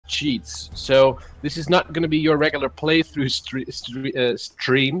sheets. So this is not going to be your regular playthrough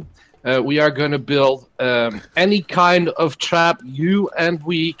stream. We are going to build any kind of trap you and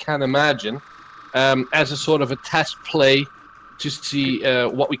we can imagine as a sort of a test play to see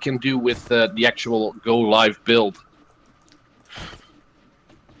what we can do with the actual go live build.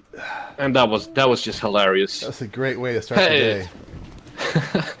 And that was just hilarious. That's a great way to start the day.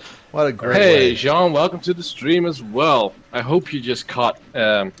 What a great way. Hey, Jean, welcome to the stream as well. I hope you just caught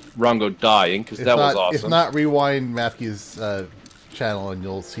Rongo dying, because that was awesome. If not, rewind Matthew's channel and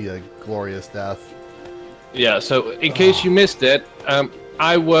you'll see a glorious death. Yeah, so in case you missed it,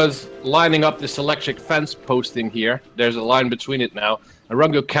 I was lining up this electric fence posting here. There's a line between it now. And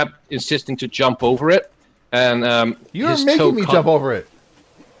Rongo kept insisting to jump over it. And you were making me jump over it.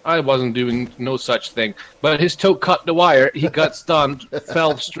 I wasn't doing no such thing. But his toe cut the wire, he got stunned,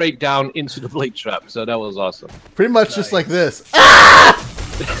 fell straight down into the blade trap. So that was awesome. Pretty much just like this.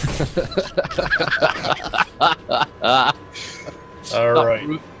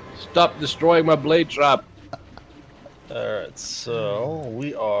 Alright. Stop destroying my blade trap. Alright, so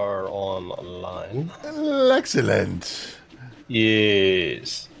we are online. Excellent.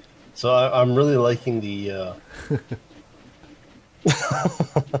 Yes. So I'm really liking the...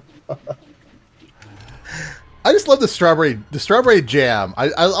 I just love the strawberry jam. I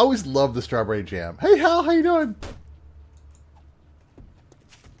always love the strawberry jam. Hey Hal, how you doing?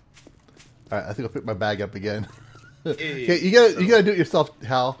 All right, I think I'll pick my bag up again. Okay, you gotta do it yourself,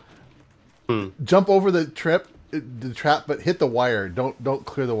 Hal. Jump over the trap, but hit the wire. Don't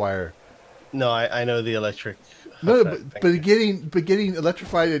clear the wire. No, I know the electric. No, but getting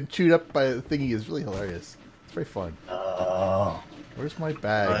electrified and chewed up by the thingy is really hilarious. It's very fun. Oh. Where's my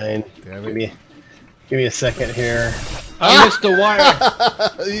bag? Damn it. Give me a second here. I missed the wire.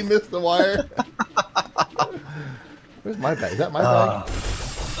 You missed the wire? Where's my bag? Is that my bag?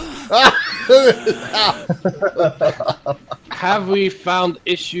 Have we found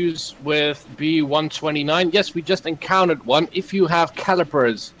issues with B129? Yes, we just encountered one. If you have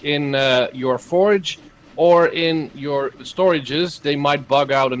calipers in your forge or in your storages, they might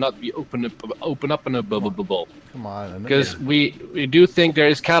bug out and not be open up in a bubble. Come on. Because we do think there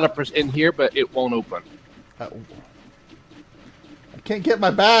is calipers in here, but it won't open. I can't get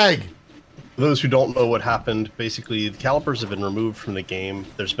my bag. For those who don't know what happened, basically the calipers have been removed from the game.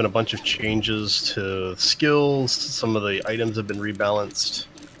 There's been a bunch of changes to skills. Some of the items have been rebalanced.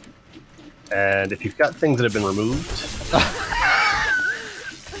 And if you've got things that have been removed...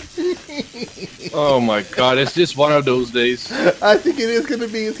 Oh my god, is this one of those days? I think it is gonna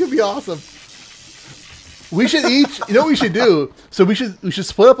be. It's gonna be awesome. We should each. You know what we should do? So we should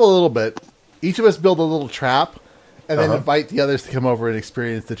split up a little bit. Each of us build a little trap, and then invite the others to come over and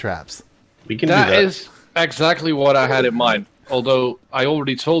experience the traps. We can do that. That is exactly what I had in mind. Although I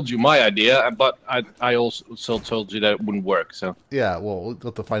already told you my idea, but I also told you that it wouldn't work. So yeah, well, we'll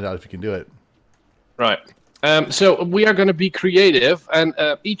have to find out if you can do it. Right. So we are going to be creative, and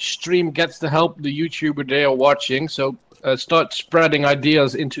each stream gets to help the YouTuber they are watching. So start spreading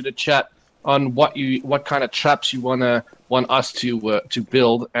ideas into the chat on what kind of traps you want us to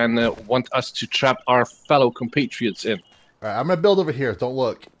build, and want us to trap our fellow compatriots in. All right, I'm gonna build over here. Don't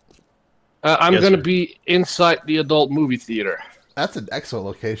look. I'm going to be inside the adult movie theater. That's an excellent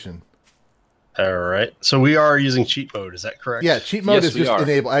location. All right. So we are using cheat mode. Is that correct? Yeah, cheat mode is just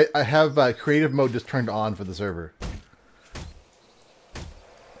enabled. I have creative mode just turned on for the server.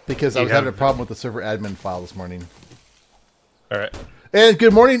 Because I was having a problem with the server admin file this morning. All right. And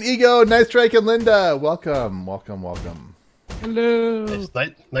good morning, Ego, Night Strike, and Linda. Welcome. Hello.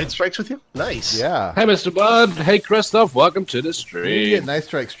 Night Strike's with you? Nice. Yeah. Hey, Mr. Bud. Hey, Christoph. Welcome to the stream. We get Night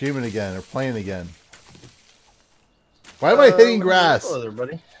Strike streaming again or playing again. Why am I hitting grass? Hello there,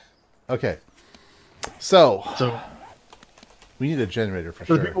 buddy. Okay. So we need a generator for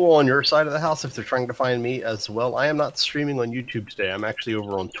sure. For the people on your side of the house, if they're trying to find me as well, I am not streaming on YouTube today. I'm actually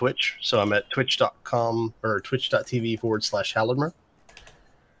over on Twitch. So I'm at twitch.com or twitch.tv/Halidmer.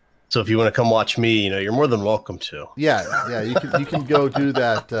 So if you want to come watch me, you're more than welcome to. Yeah, you can go do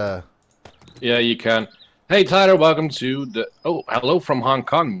that. Yeah, you can. Hey, Tyler, welcome to the... Oh, hello from Hong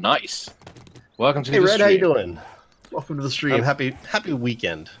Kong. Nice. Welcome to the stream. stream. Hey, Red, how you doing? Welcome to the stream. Happy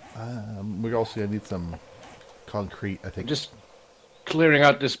weekend. We're also going to need some concrete, I think. Just clearing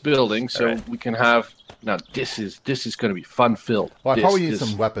out this building so we can have... Now, this is going to be fun-filled. Well, I probably need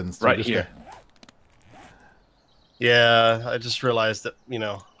some weapons. Right here. Yeah, I just realized that,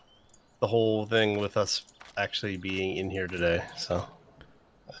 the whole thing with us actually being in here today, so...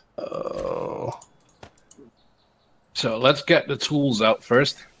 So let's get the tools out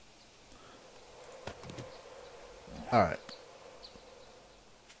first. All right.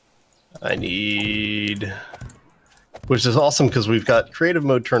 I need... Which is awesome because we've got creative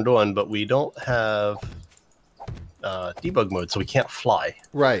mode turned on, but we don't have debug mode, so we can't fly.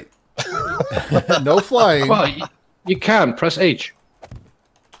 Right. No flying. Well, you can. Press H.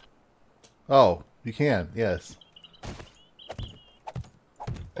 Oh, you can. Yes.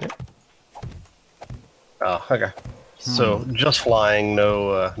 Oh, okay. So just flying,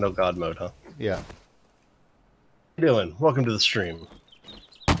 no God mode, huh? Yeah. Dylan, welcome to the stream.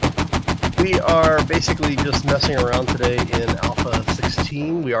 We are basically just messing around today in Alpha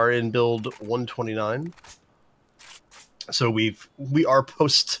 16. We are in build 129. So we are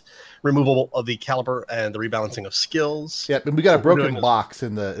post removal of the caliber and the rebalancing of skills. Yep, and we got a broken box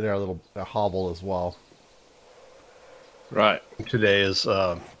in our little hovel as well. Right. Today is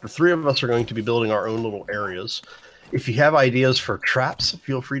the three of us are going to be building our own little areas. If you have ideas for traps,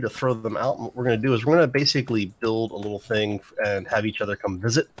 feel free to throw them out. And what we're going to do is we're going to basically build a little thing and have each other come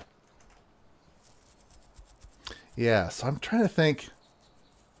visit. Yeah, so I'm trying to think.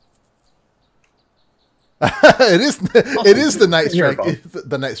 it is the night strike,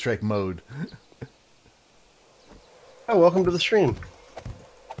 the night strike mode. Oh, welcome to the stream.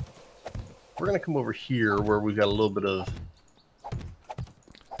 We're going to come over here where we've got a little bit of...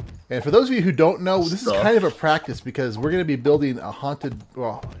 And for those of you who don't know, this stuff. is kind of a practice because we're going to be building a haunted,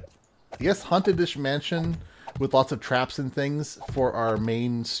 well, I guess haunted-ish mansion with lots of traps and things for our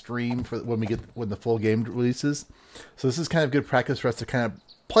main stream for when the full game releases. So this is kind of good practice for us to kind of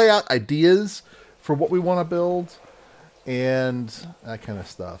play out ideas for what we want to build and that kind of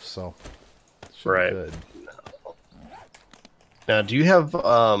stuff. So should be good. Now, do you have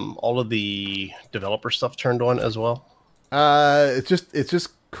all of the developer stuff turned on as well? It's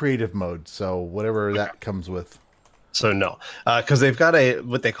just creative mode, so whatever that comes with. So no, because they've got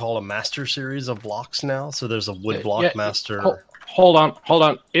what they call a master series of blocks now. So there's a wood block master. Hold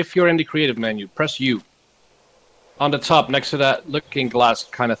on. If you're in the creative menu, press U. On the top, next to that looking glass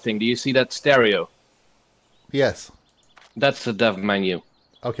kind of thing, do you see that stereo? Yes. That's the dev menu.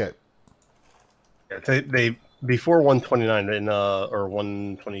 Okay. They before 129 or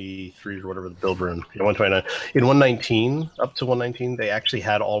 123 or whatever the build room, 129 in 119 up to 119, they actually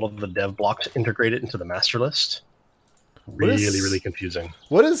had all of the dev blocks integrated into the master list. Really confusing.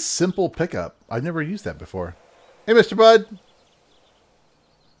 What is simple pickup? I've never used that before. Hey, Mr. Bud.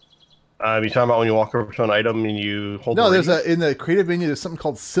 You talking about when you walk over to an item and you hold? No, there's in the creative menu. There's something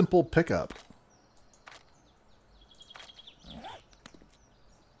called simple pickup. I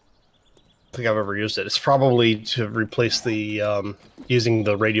don't think I've ever used it. It's probably to replace the using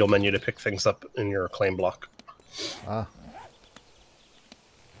the radial menu to pick things up in your claim block. Ah.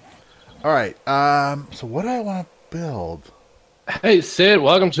 All right. So what do I want to build? Hey, Sid,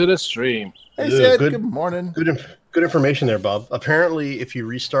 welcome to the stream. Hey, Sid, good morning. Good information there, Bob. Apparently, if you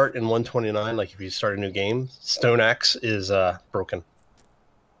restart in 129, like if you start a new game, Stone Axe is broken.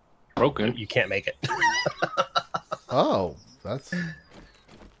 Broken? You can't make it. Oh, that's...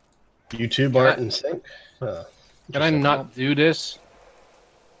 YouTube aren't in sync. Can I not do this?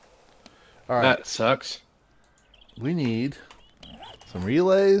 All right. That sucks. We need some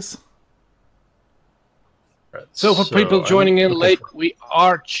relays. Right, So for people joining in late, we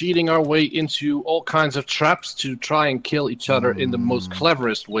are cheating our way into all kinds of traps to try and kill each other in the most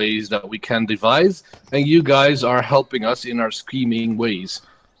cleverest ways that we can devise. And you guys are helping us in our scheming ways.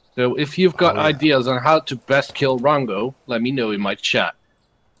 So if you've got ideas on how to best kill Rongo, let me know in my chat.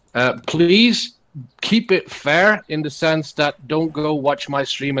 Please keep it fair in the sense that don't go watch my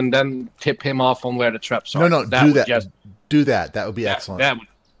stream and then tip him off on where the traps are. No, do that. Do that. That would be excellent.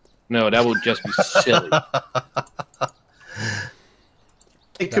 That would just be silly.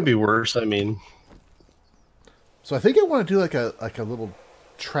 It could be worse. I mean, so I think I want to do like a little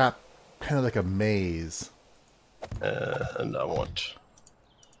trap, kind of like a maze. And I want.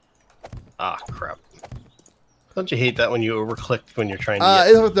 Ah, crap! Don't you hate that when you overclick when you're trying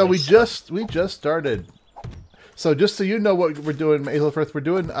to? No, we just started. So just so you know what we're doing, Aelifirth, we're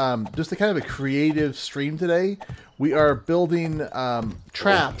doing just a kind of a creative stream today. We are building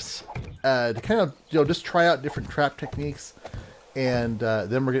traps to kind of just try out different trap techniques, and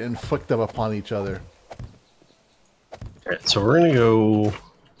then we're going to inflict them upon each other. All right, so we're going to go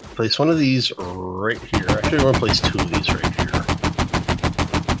place one of these right here. Actually, we're going to place two of these right here.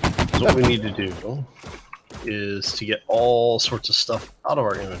 So what we need to do is to get all sorts of stuff out of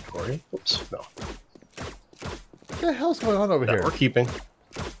our inventory. Oops, no. What the hell's going on over here? We're keeping.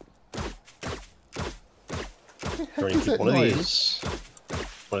 We're going to keep one of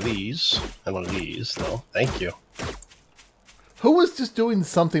these, and one of these. No, thank you. Who was just doing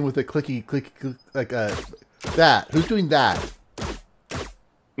something with the clicky like that? Who's doing that?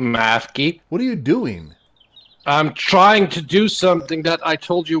 Mafki, What are you doing? I'm trying to do something that I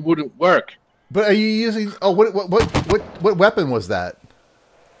told you wouldn't work. But are you using? Oh, what weapon was that?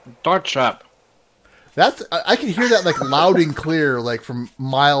 Dart trap. That's I can hear that like loud and clear, like from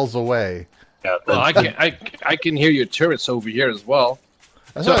miles away. Yeah, Well, I can hear your turrets over here as well.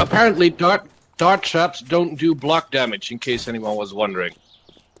 I So thought- apparently dart traps don't do block damage, in case anyone was wondering.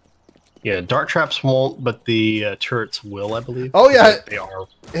 yeah, dart traps won't, but the turrets will, I believe. Oh, yeah. They are.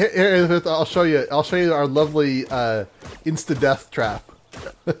 Here, I'll show you. I'll show you our lovely insta death trap.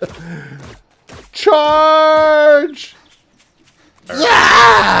 Charge!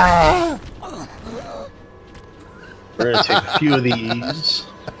 Yeah! We're gonna take a few of these.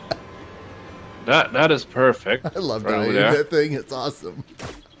 That is perfect. I love Right over dying in there. that thing. It's awesome.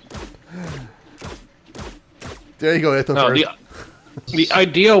 There you go. Hit the No, first. the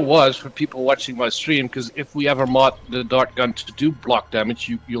idea was for people watching my stream, because if we ever mod the dart gun to do block damage,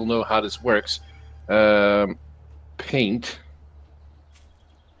 you'll know how this works. Paint.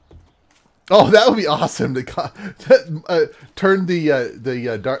 Oh, that would be awesome to turn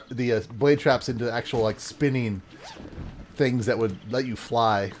the blade traps into actual like spinning things that would let you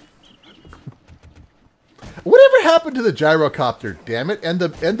fly. Whatever happened to the gyrocopter? Damn it! And the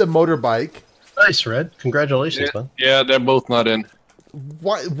motorbike. Nice, Red. Congratulations, man. Yeah, they're both not in.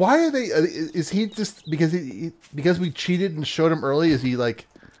 Why are they? Is he just because because we cheated and showed him early? Is he like?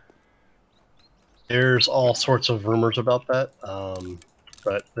 There's all sorts of rumors about that,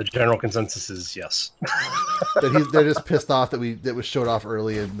 but the general consensus is yes. That they're just pissed off that was showed off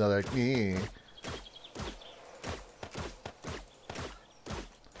early and they're like, eh.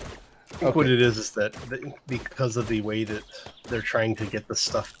 I think what it is that because of the way that they're trying to get the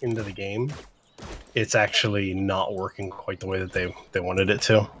stuff into the game, it's actually not working quite the way that they wanted it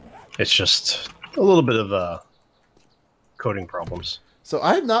to. It's just a little bit of coding problems. So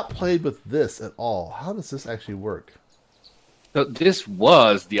I have not played with this at all. How does this actually work? So this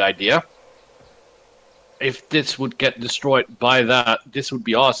was the idea. If this would get destroyed by that, this would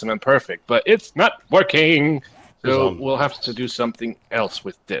be awesome and perfect. But it's not working. So we'll have to do something else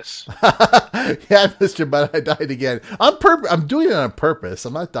with this. Yeah, Mr. But I died again. I'm doing it on purpose.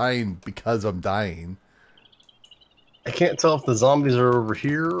 I'm not dying because I'm dying. I can't tell if the zombies are over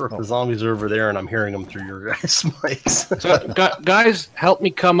here or if the zombies are over there, and I'm hearing them through your guys' mics. So, guys, help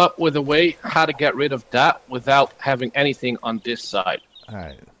me come up with a way how to get rid of that without having anything on this side. All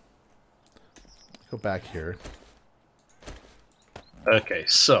right. Go back here. Okay,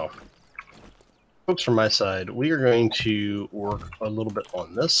 so folks, from my side, we are going to work a little bit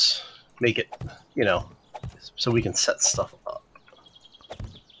on this, make it, so we can set stuff up.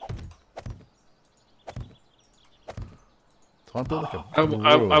 So I want to build like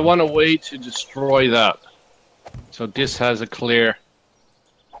I room. want a way to destroy that. So this has a clear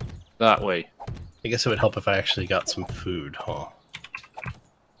that way. I guess it would help if I actually got some food, huh?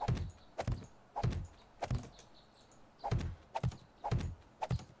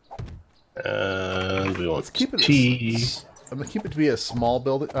 And we want Let's keep it. tea. I'm gonna keep it to be a small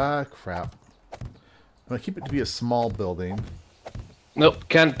building. Ah, crap. I'm gonna keep it to be a small building. Nope,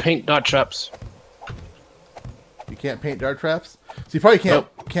 can't paint dot traps. You can't paint dart traps. So you probably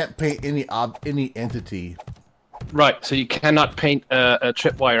can't paint any entity. Right, so you cannot paint a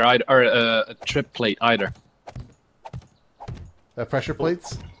tripwire either, or a trip plate either. Pressure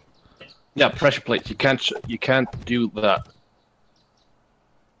plates. Yeah, pressure plates. You can't do that.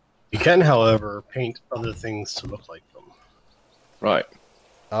 You can, however, paint other things to look like them. Right.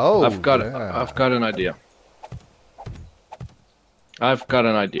 Oh, I've got yeah. I've got an idea. I've got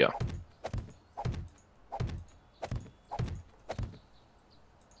an idea.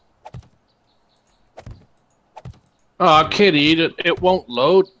 Oh, Kitty, it won't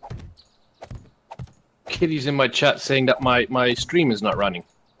load. Kitty's in my chat saying that my stream is not running.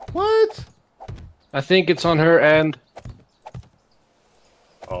 What? I think it's on her end.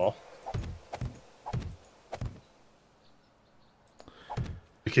 Oh.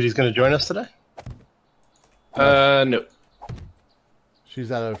 The kitty's going to join us today? No.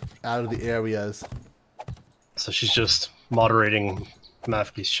 She's out of the areas. So she's just moderating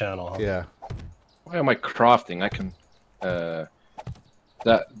Mafki's channel. Huh? Yeah. Why am I crafting? I can.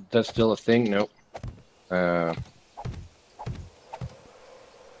 That's still a thing. Nope.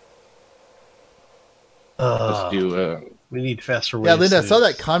 Let's do. We need faster ways. Yeah, Linda, I to- saw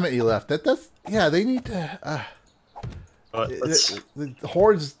that comment you left. That's yeah. They need to. let's- The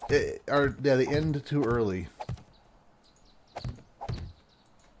hordes are they end too early.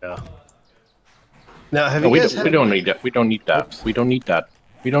 yeah. Now, have No, you we guys don't, had... we don't need that. We don't need that. Oops. We don't need that.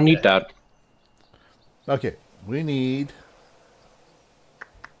 We don't need that. Okay, we need.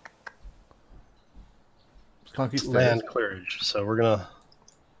 Concrete stairs. land clearage. So we're gonna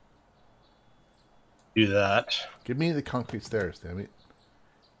do that. Give me the concrete stairs, damn it.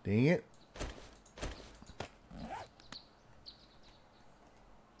 Dang it.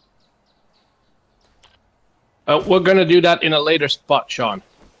 We're gonna do that in a later spot, Sean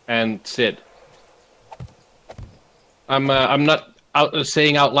and Sid. I'm not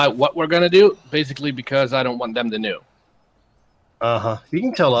saying out loud what we're gonna do, basically because I don't want them to know. You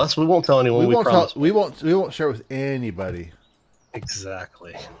can tell us. We won't tell anyone. We promise. We won't share it with anybody.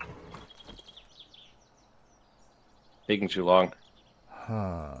 Exactly. Taking too long.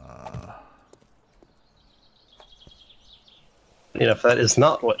 If that is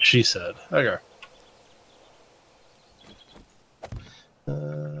not what she said. Okay.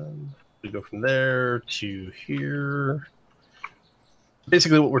 We go from there to here.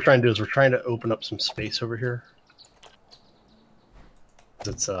 Basically, what we're trying to do is we're trying to open up some space over here.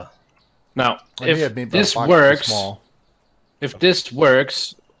 It's now if maybe this a box works, small. if this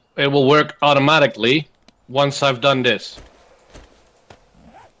works, it will work automatically once I've done this.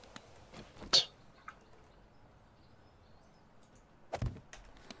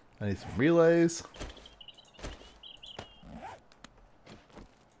 I need some relays.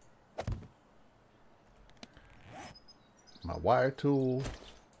 My wire tool.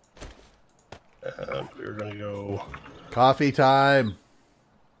 we're gonna go Coffee time.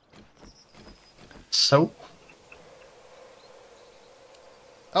 soap.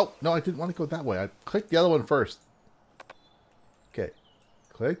 Oh, no, I didn't want to go that way. I clicked the other one first. Okay.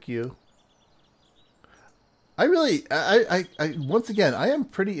 Click you. I really, I once again, I am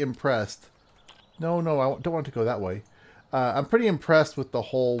pretty impressed. No, I don't want to go that way. I'm pretty impressed with the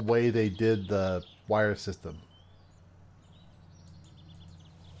whole way they did the wire system.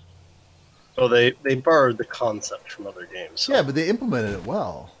 Oh, they borrowed the concept from other games. So. Yeah, but they implemented it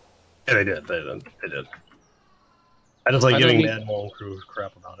well. Yeah, they did. They did. I just like giving the Admiral and crew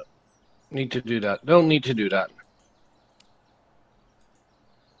crap about it. Need to do that. Don't need to do that.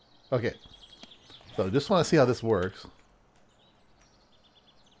 Okay. So just want to see how this works.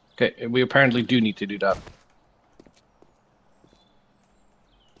 Okay, we apparently do need to do that.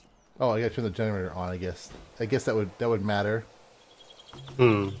 Oh, I gotta turn the generator on, I guess. I guess that would matter.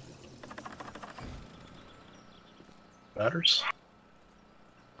 Matters.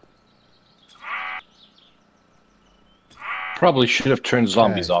 Probably should have turned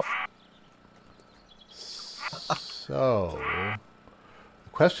zombies off. So,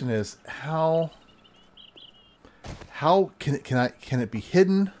 the question is how can it be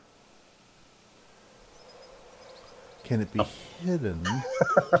hidden? Can it be hidden?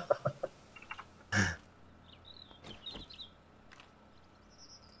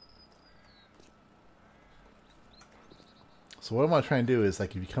 So what I want to try and do is,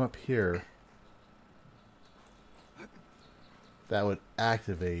 like, if you come up here, that would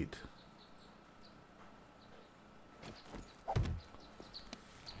activate.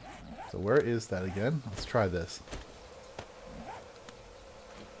 So where is that again? Let's try this.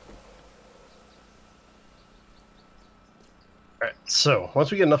 Alright, so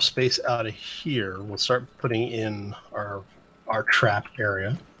once we get enough space out of here, we'll start putting in our trap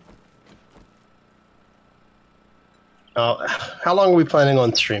area. How long are we planning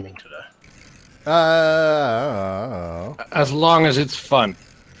on streaming today? As long as it's fun.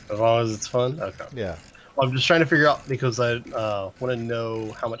 As long as it's fun? Okay. Yeah. Well, I'm just trying to figure out, because I want to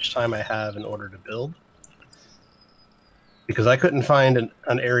know how much time I have in order to build. Because I couldn't find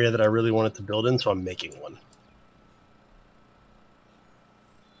an area that I really wanted to build in, so I'm making one.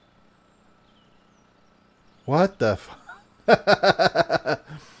 What the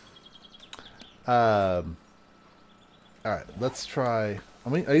Alright, let's try. I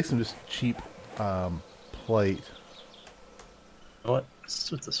need some just cheap plate. What? Let's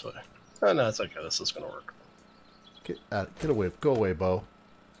do it this way. Oh, no, it's okay. This is going to work. Get away. Go away, Bo.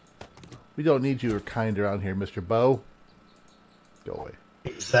 We don't need you or kind around here, Mr. Bo. Go away.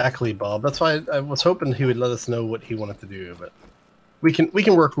 Exactly, Bob. That's why I was hoping he would let us know what he wanted to do, but we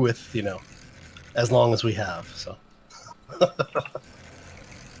can work with, as long as we have, so.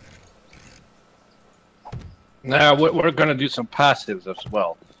 Now we're gonna do some passives as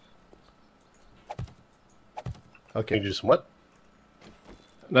well. Okay. You do some what?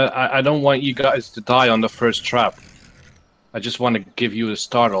 I don't want you guys to die on the first trap. I just want to give you a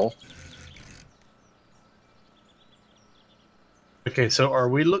startle. Okay, so are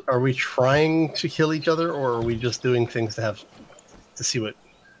we trying to kill each other, or are we just doing things to see what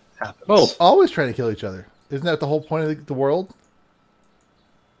happens? Both. Always trying to kill each other. Isn't that the whole point of the world?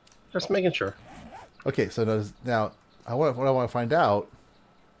 Just making sure. Okay, so now what I want to find out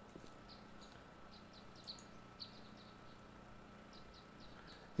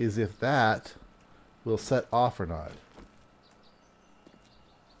is if that will set off or not.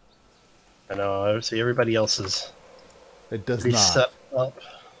 I know. I see everybody else's. It does Set not. up.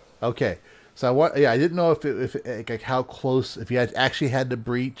 Okay. So I want. Yeah, I didn't know if like how close. If you had actually had to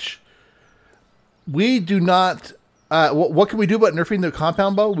breach. We do not. What can we do about nerfing the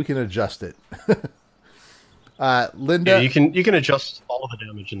compound bow? We can adjust it. Linda, Yeah, you can adjust all of the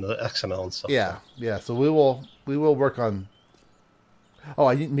damage in the XML and stuff. Yeah, yeah. So we will work on.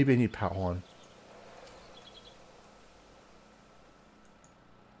 Oh, maybe I need power on.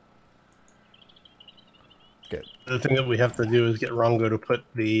 Okay. The thing that we have to do is get Rongo to put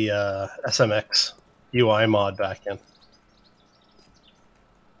the SMX UI mod back in.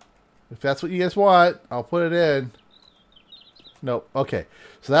 If that's what you guys want, I'll put it in. Nope. Okay.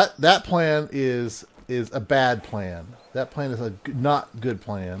 So that plan is a bad plan. That plan is a not good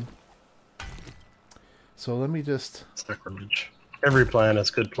plan. So let me just... Sacrilege. Every plan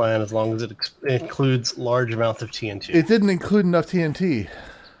is good plan as long as it includes large amounts of TNT. It didn't include enough TNT.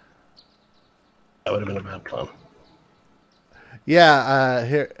 That would have been a bad plan. Yeah.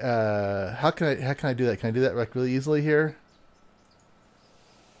 Here. How can I do that? Can I do that like really easily here?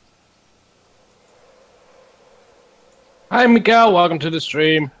 Hi, Miguel. Welcome to the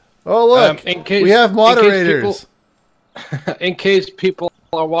stream. Oh, look. We have moderators. In case people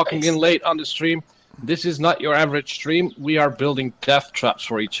are walking in late on the stream, this is not your average stream. We are building death traps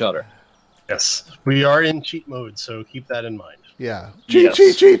for each other. Yes. We are in cheat mode, so keep that in mind. Yeah. Yes.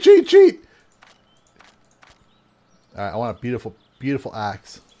 Cheat. All right, I want a beautiful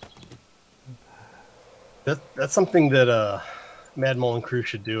axe. That's something that Mad Mullen crew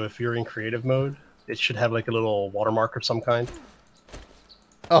should do. If you're in creative mode, it should have like a little watermark of some kind.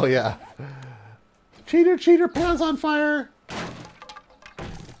 Oh yeah. Cheater, pants on fire.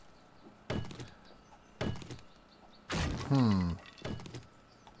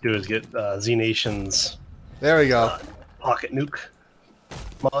 Do is get Z Nation's There we go. Pocket Nuke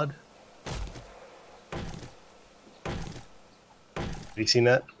mod. Have you seen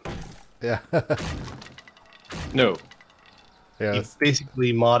that? Yeah. No. Yeah. You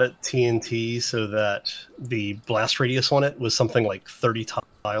basically modded TNT so that the blast radius on it was something like 30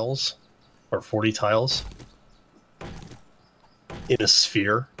 tiles or 40 tiles in a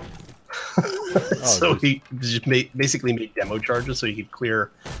sphere. So he just basically made demo charges so he could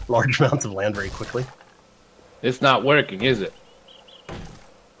clear large amounts of land very quickly. It's not working, is it?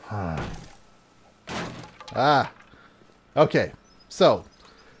 Okay. So,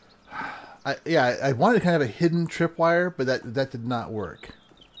 I wanted kind of a hidden tripwire, but that did not work.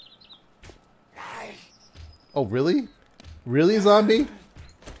 Oh, really? Really, zombie?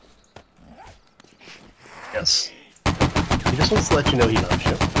 Yes. He just wants to let you know he loves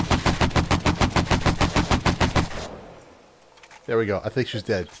you. There we go. I think she's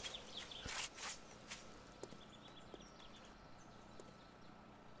dead.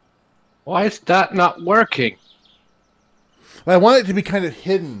 Why is that not working? Well, I want it to be kind of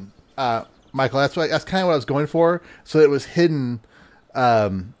hidden, Michael. That's kind of what I was going for. So it was hidden.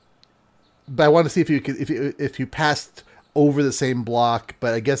 But I wanted to see if you passed over the same block.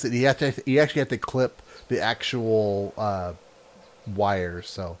 But I guess you actually have to clip the actual wires.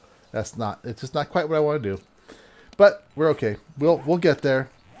 So it's just not quite what I want to do. But we're okay. We'll get there.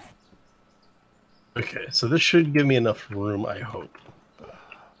 Okay, so this should give me enough room, I hope.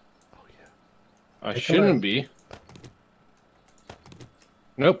 I shouldn't be.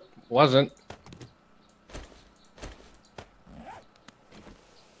 Nope, wasn't.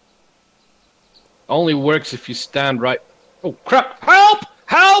 Only works if you stand right. Oh crap! Help!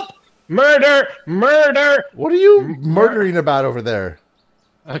 Help! Murder! Murder! What are you murdering about over there?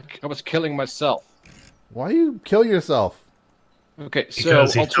 I was killing myself. Why are you killing yourself? Okay, so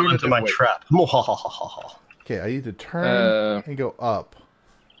Because he fell into alternative my way. trap. Okay, I need to turn and go up.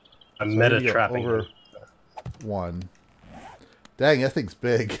 I'm So meta I need to go trapping. over one. Dang, that thing's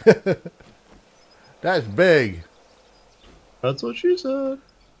big. That's big. That's what she said.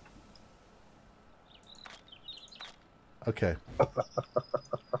 Okay.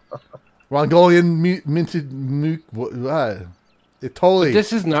 Mongolian minted nuke. It totally.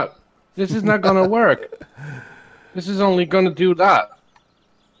 This is not gonna work. This is only gonna do that.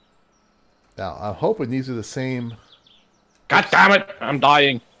 Now, I'm hoping these are the same. God damn it! I'm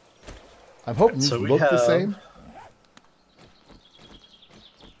dying. I'm hoping these So we look the have- same.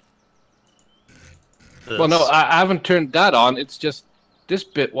 Well, no, I haven't turned that on. It's just this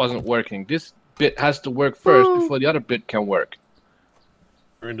bit wasn't working. This bit has to work first before the other bit can work.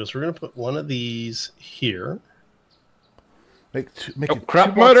 We're gonna put one of these here. Make Oh it crap!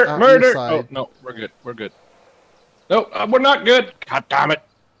 2 blocks Murder! out Murder! each side. Oh no, we're good. We're good. No, we're not good. God damn it!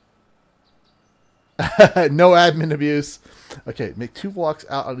 No admin abuse. Okay, make 2 blocks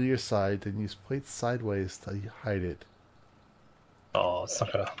out on your side, then use plates sideways to hide it. Oh, it's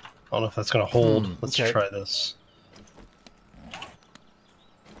not gonna. I don't know if that's gonna hold. Let's okay. try this.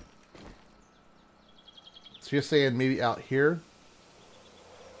 So you're saying maybe out here?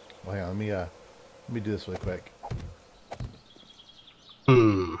 Well, hang on, let me do this really quick.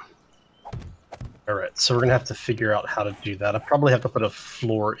 All right, so we're gonna have to figure out how to do that. I probably have to put a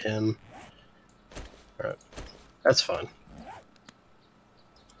floor in. All right, that's fine.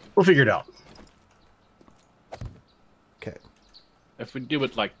 We'll figure it out. Okay. If we do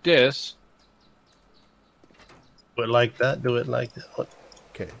it like this, Do it like that. Do it like that. What?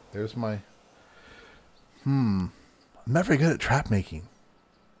 Okay, there's my... I'm not very good at trap making.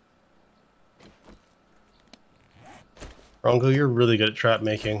 Rongo, you're really good at trap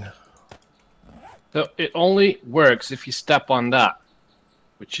making. so it only works if you step on that,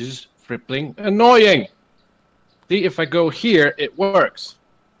 which is frippling annoying. See, if I go here, it works.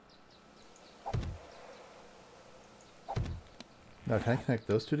 Now, can I connect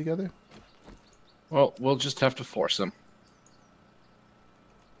those 2 together? Well, we'll just have to force them.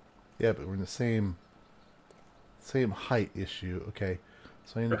 Yeah, but we're in the same height issue. Okay,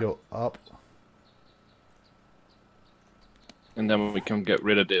 so I need to go up. And then we can get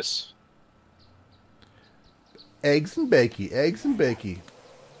rid of this. Eggs and bakey, eggs and bakey.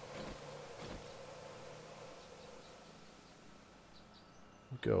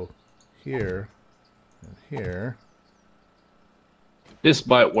 Go here and here. This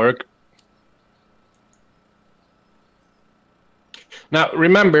might work. Now,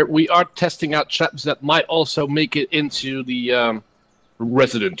 remember, we are testing out traps that might also make it into the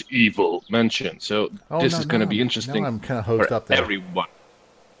Resident Evil mansion. So this is going to be interesting now I'm kind of hosed for up there. everyone.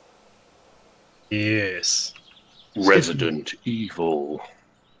 Yes. Resident Evil.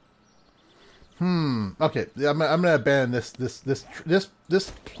 Okay, I'm gonna abandon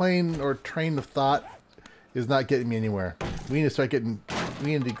this plane or train of thought is not getting me anywhere. We need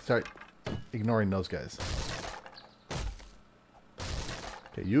to start ignoring those guys.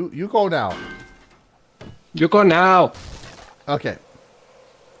 Okay, you go now. You go now. Okay.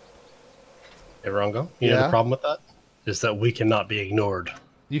 Hey, Rongo, you know Yeah? the problem with that? Is that we cannot be ignored.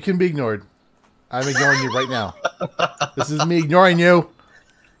 You can be ignored. I'm ignoring you right now. This is me ignoring you.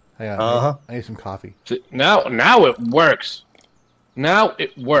 Hang on. I need some coffee. See, now it works. Now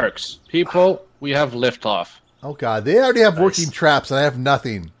it works. People, we have liftoff. Oh god, they already have Nice. working traps and I have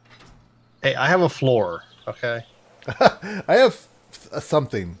nothing. Hey, I have a floor, okay? I have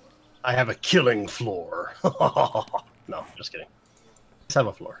something. I have a killing floor. No, just kidding. Just have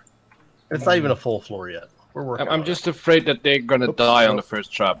a floor. It's not even a full floor yet. We're working I'm on just afraid that they're gonna die on the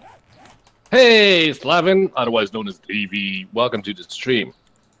first trap. Hey, Slavin, otherwise known as DV. Welcome to the stream.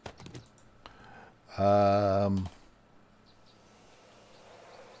 There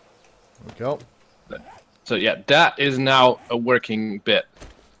we go. So yeah, that is now a working bit.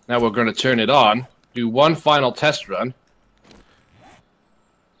 Now we're going to turn it on, do one final test run.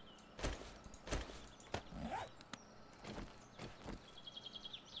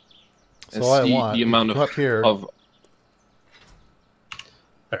 And So all I see want the is amount to come up here. of All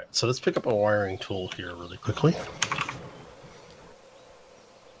right, so let's pick up a wiring tool here really quickly.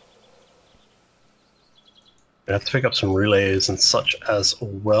 I have to pick up some relays and such as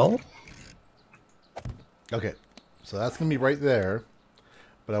well. Okay, so that's gonna be right there.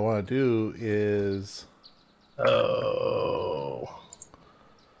 What I want to do is Oh.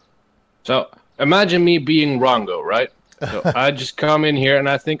 So imagine me being Rongo, right? So I just come in here and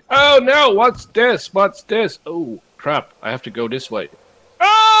I think, oh no, what's this? What's this? Oh crap, I have to go this way.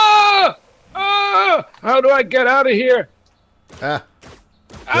 Ah! Ah! How do I get out of here? ah.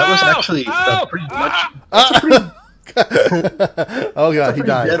 That was actually Ow! pretty much Oh god, he pretty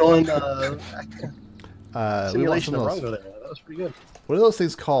died. dead on We want simulation some of of those. Rongo there. That was pretty good. What are those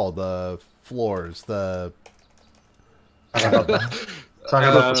things called? The floors. The Talking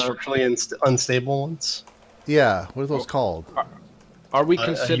about the structurally unstable ones. yeah. What are those called? Are we A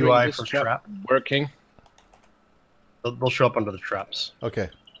considering UI this for trap trap? working? They'll show up under the traps. Okay.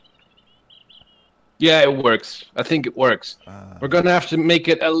 Yeah, it works. I think it works. We're gonna have to make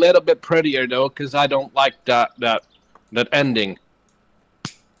it a little bit prettier though, because I don't like that ending.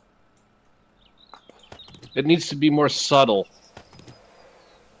 It needs to be more subtle.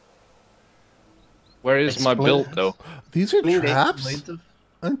 Where is my build though? These are I mean, traps. blades of-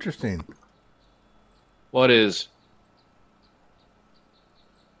 Interesting. What is?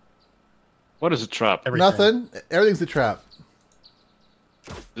 What is a trap? everything. Nothing. Everything's a trap.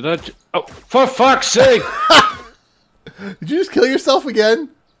 Did I? Oh, for fuck's sake! Did you just kill yourself again?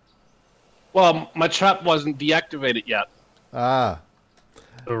 Well, my trap wasn't deactivated yet. Ah.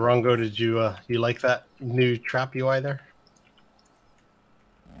 So Rongo, did you like that new trap UI there?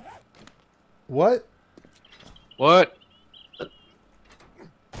 What? What?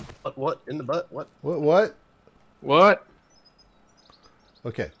 What in the butt? What? What? What?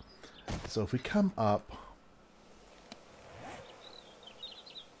 Okay. So if we come up...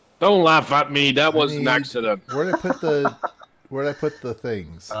 Don't laugh at me. That was an accident. Where did I put the... Where did I put the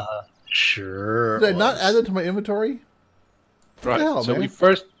things? Sure. Did I not add them to my inventory? Right. hell, So man? we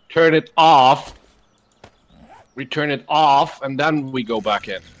first turn it off. We turn it off, and then we go back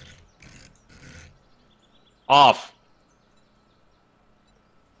in. Off.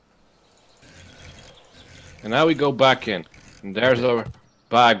 And now we go back in. And there's our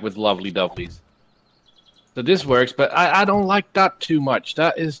bag with lovely dovelies. So this works, but I don't like that too much.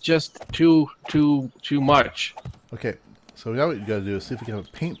 That is just too much. Okay. So now what we gotta do is see if we can have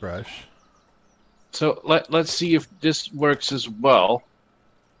a paintbrush. So let's see if this works as well.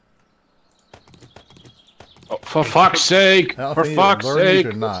 Oh, for fuck's sake! I don't For think fuck's either learn these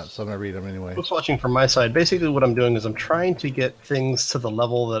sake! or not, so I'm gonna read them anyway. What's watching from my side? Basically, what I'm doing is I'm trying to get things to the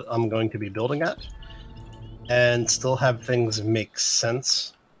level that I'm going to be building at, and still have things make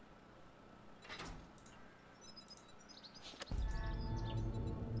sense.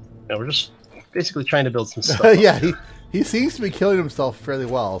 Yeah, we're just basically trying to build some stuff. Yeah, he seems to be killing himself fairly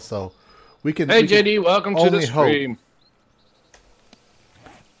well, so we can. Hey we can JD, welcome to the only hope. stream.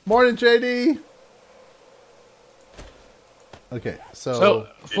 Morning, JD. Okay, So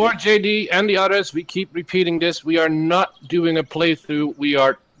for JD and the others, we keep repeating this. We are not doing a playthrough. We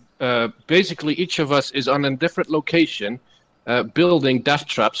are basically each of us is on a different location, building death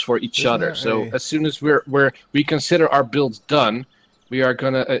traps for each other. So as soon as we consider our builds done, we are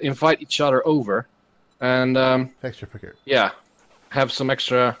gonna invite each other over, and extra picker. yeah, have some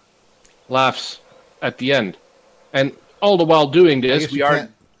extra laughs at the end. And all the while doing this, guess we you are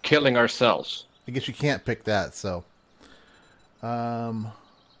can't- killing ourselves. I guess you can't pick that. So, So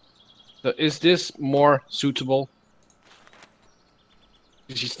is this more suitable?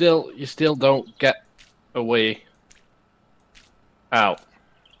 'Cause you still don't get a way out.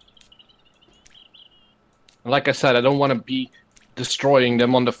 And like I said, I don't want to be destroying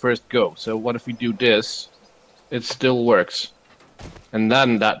them on the first go. So what if we do this? It still works. And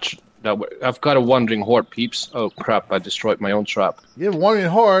then I've got a wandering horde, peeps. Oh crap! I destroyed my own trap. you have one in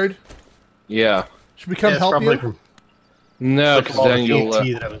horde. Yeah. Should we come it's help probably you? from No, from because all the then you'll.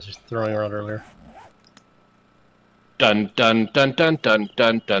 TNT that I was just throwing around earlier. Dun dun dun dun dun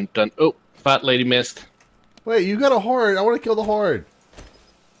dun dun dun. Oh, fat lady missed. Wait, you got a horde. I want to kill the horde.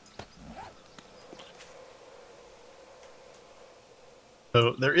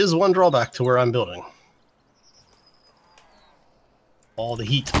 So there is one drawback to where I'm building. All the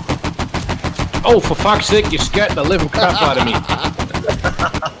heat. Oh, for fuck's sake, you scared the living crap out of me.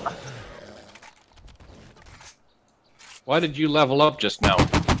 Why did you level up just now?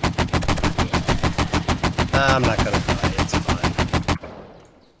 I'm not gonna die. It's fine.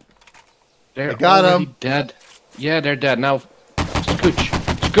 They're got already 'em. dead. Yeah, they're dead. Now, scooch.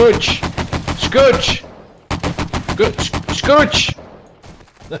 Scooch! Scooch! Scooch!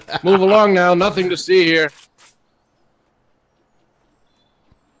 Move along now, nothing to see here.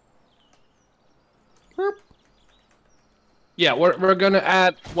 Yeah, we're gonna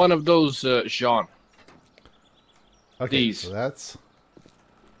add one of those, Jean. Okay, These. so that's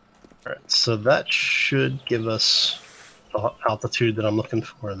Alright, so that should give us the altitude that I'm looking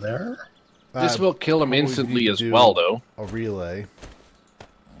for there. This will kill him probably instantly need to as do well, though. a relay.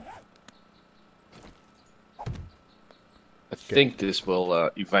 I think this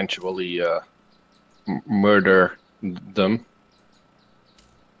will eventually murder them.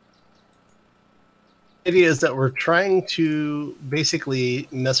 The idea is that we're trying to basically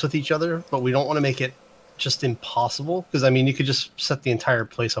mess with each other, but we don't want to make it just impossible. Because, I mean, you could just set the entire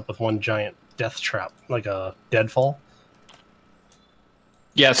place up with one giant death trap, like a deadfall.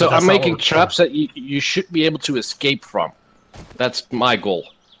 Yeah, so But that's I'm not making what we're traps that you should be able to escape from. That's my goal.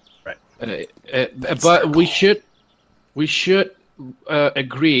 Right. But we should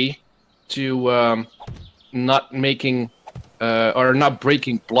agree to not making or not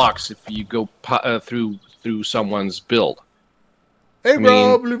breaking blocks if you go through someone's build. Hey,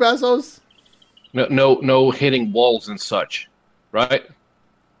 bro, mean- blue vasos. No hitting walls and such, right?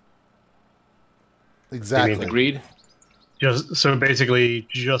 Exactly. Agreed. Just so basically,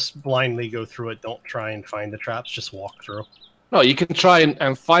 just blindly go through it. Don't try and find the traps. Just walk through. No, you can try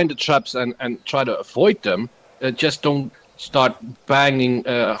and find the traps and try to avoid them. Just don't start banging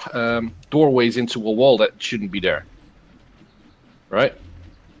doorways into a wall that shouldn't be there. Right?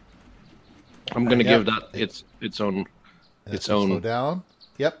 I'm gonna Yep. give that its own And its if we slow own down.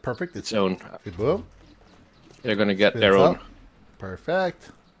 Yep, perfect. its own. Okay, boom. They're gonna get Spins their own. up.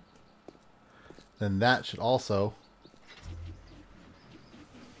 Perfect. Then that should also.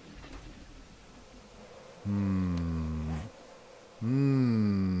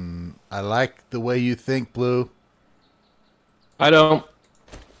 I like the way you think, Blue. I don't.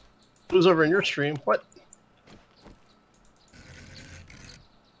 Who's over in your stream? What?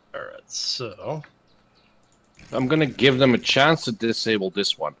 All right, so I'm gonna give them a chance to disable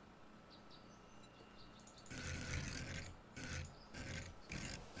this one.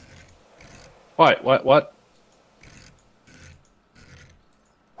 What? What?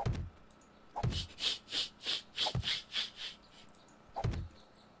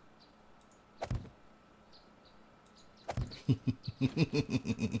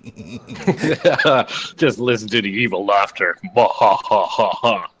 Just listen to the evil laughter. Ha ha ha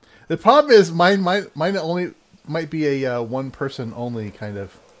ha. The problem is mine only might be a one person only kind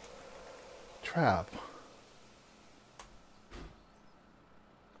of trap.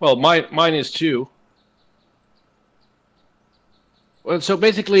 Well, mine is too. Well, so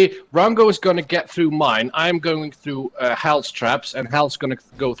basically, Rango is going to get through mine. I'm going through Hal's traps, and Hal's going to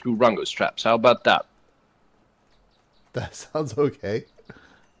go through Rango's traps. How about that? That sounds okay.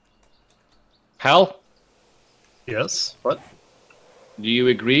 Hal, yes. What? do you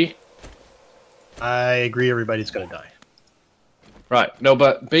agree? I agree. Everybody's going to die. Right. No,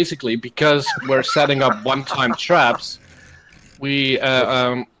 but basically, because we're setting up one-time traps, we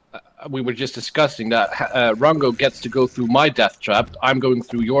were just discussing that Rango gets to go through my death trap. I'm going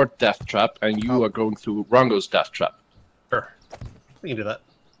through your death trap, and you are going through Rango's death trap. Sure. We can do that.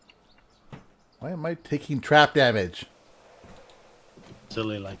 Why am I taking trap damage?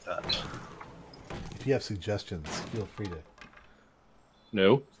 Silly like that. If you have suggestions, feel free to.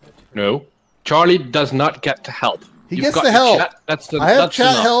 No. No. Charlie does not get to help. He You've gets got to your help. Chat. I have that's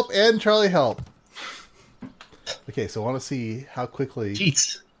chat enough. help and Charlie help. Okay, so I want to see how quickly.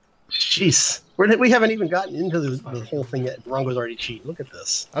 Cheats. Jeez. We haven't even gotten into the whole thing yet. Rongo's already cheating. Look at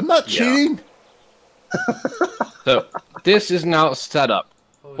this. I'm not cheating. So this is now set up.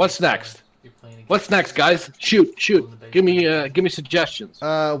 What's next? What's next, guys? Shoot. Give me suggestions.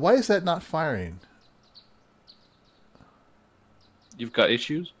 Why is that not firing? You've got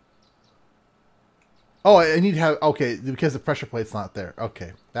issues? Oh, I need to have. Okay, because the pressure plate's not there.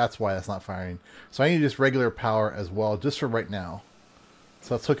 Okay, that's why that's not firing. So I need just regular power as well, just for right now.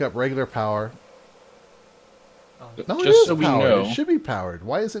 So let's hook up regular power. No, it Just is so we powered. know. It should be powered.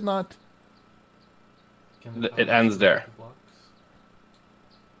 Why is it not? It ends there.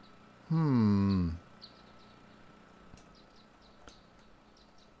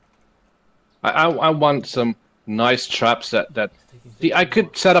 I want some nice traps that see, I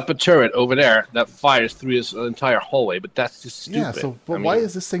could set up a turret over there that fires through this entire hallway, but that's just stupid. Yeah. So, but I why mean,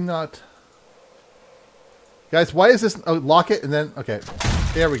 is this thing not? Guys, why is this? Oh, lock it and then okay.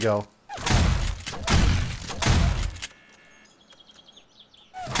 There we go.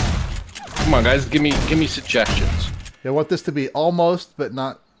 Come on, guys, give me suggestions. I want this to be almost, but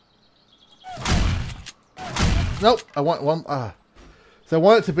not. Nope. I want one. So I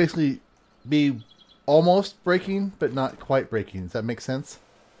want it to basically be almost breaking, but not quite breaking. Does that make sense?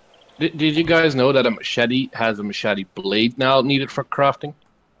 Did you guys know that a machete has a machete blade now needed for crafting?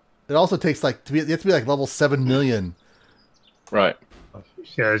 It also takes like you have to be like level 7 million. Right.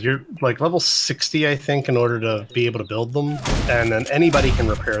 Yeah, you're like level 60, I think, in order to be able to build them. And then anybody can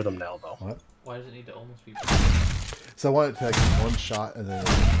repair them now, though. What? Why does it need to almost be? So I want it to like one shot and then.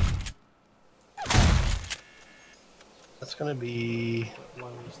 That's going to be... Why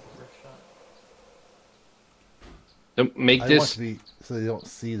was the first shot? To make I want it this to be so they don't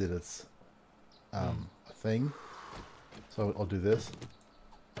see that it's a thing. So I'll do this.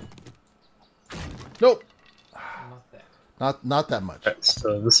 Nope. Not that. Not that much. Okay,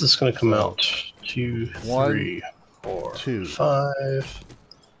 so this is going to come out 2, 1, 3, 4, 2. 5.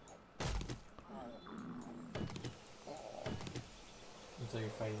 Until you're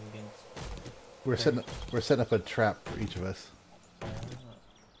fighting against. We're setting up a trap for each of us.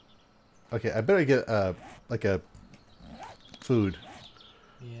 Okay, I better get like a food.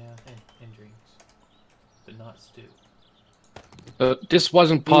 Yeah, and drinks, but not stew. this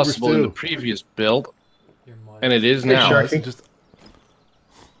wasn't possible in the stew. previous build, Your mod and it is Hey, now. Sharky. This is just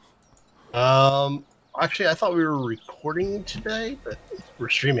Actually, I thought we were recording today, but we're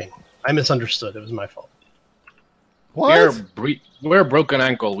streaming. I misunderstood. It was my fault. what? We're Broken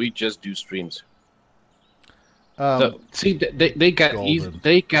Ankle. We just do streams. So, see, they get Golden. easy,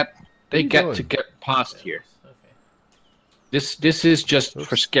 they get you to doing? get past here. Okay. This is just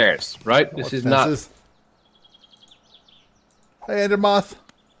for scares, right? This is not. Hey, Endermoth.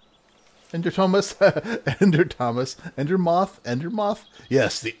 Ender Thomas. Ender Thomas. Endermoth. Endermoth.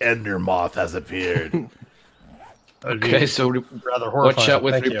 Yes, the Endermoth has appeared. Okay, so rather horrifying. watch out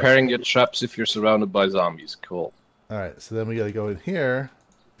with Thank you. repairing your traps if you're surrounded by zombies. Cool. All right, so then we got to go in here,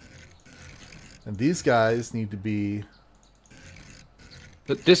 and these guys need to be.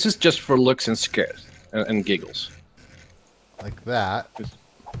 But this is just for looks and scares and giggles. Like that.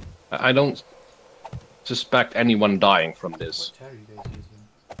 I don't suspect anyone dying from this. What chat are you guys using?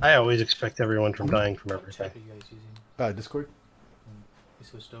 I always expect everyone from dying from What everything. chat are you guys using? Discord? You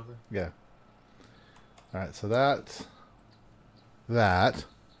switched over? Yeah. Alright, so that.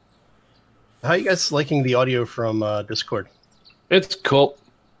 How are you guys liking the audio from Discord? It's cool.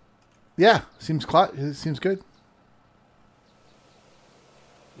 Yeah, seems good. You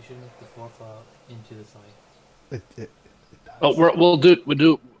should make the floor file into the side. It does. Oh, we'll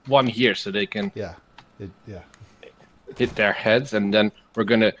do one here so they can Yeah. Yeah. hit their heads, and then we're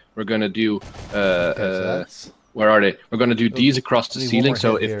gonna do Okay, so that's where are they? We're gonna do these across the need one ceiling. more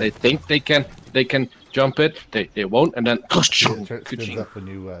So hit if here. they think they can jump it, they won't, and then it spins up when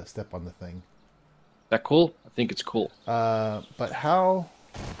you step on the thing. that cool? I think it's cool. But how?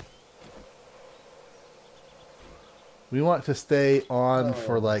 We want to stay on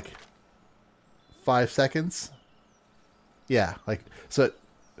for like 5 seconds. Yeah, like so.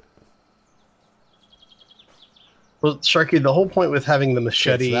 Well, Sharky, the whole point with having the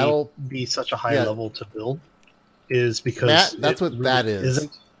machete that'll- be such a high yeah. level to build is because That's what that is.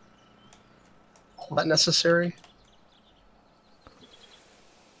 Isn't all that necessary?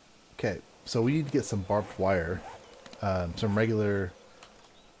 Okay, so we need to get some barbed wire, some regular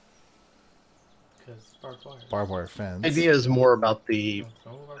Because barbed wire. barbed wire fence. The idea is more about the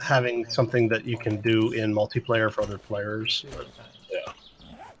Some of our having have something that you can do in multiplayer for other players. two times.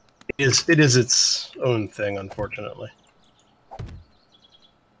 It is its own thing, unfortunately.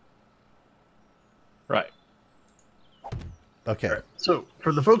 Right. Okay, So,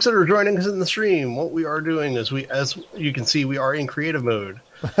 for the folks that are joining us in the stream, what we are doing is as you can see, we are in creative mode.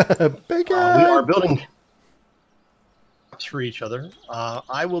 bacon. We are building traps for each other.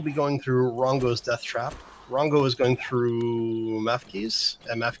 I will be going through Rongo's death trap. Rongo is going through Mafki's,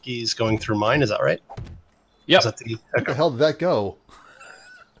 and Mafki's going through mine. Is that right? Yep. Is that the Where the hell did that go?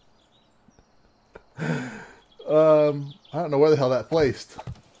 I don't know where the hell that placed.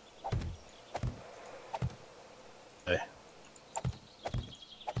 okay.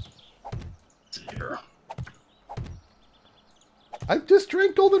 Here. I just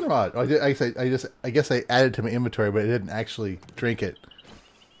drank goldenrod. I guess I added to my inventory, but I didn't actually drink it.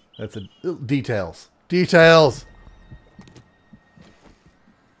 That's details. Details.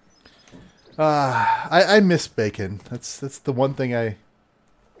 I miss bacon. That's the one thing I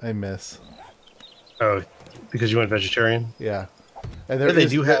miss. Oh, because you went vegetarian? Yeah. And But they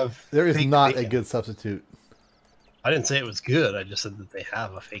do have there is fake not a bacon. good substitute. I didn't say it was good. I just said that they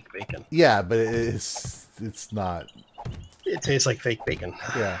have a fake bacon. Yeah, but it's not. It tastes like fake bacon.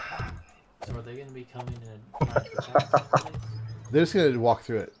 Yeah. So are they going to be coming and trying to attack us? They're just gonna walk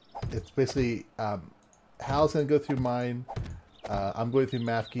through it. It's basically Hal's gonna go through mine. I'm going through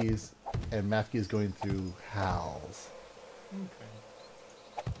Mafki's, and Mafki is going through Hal's. Okay.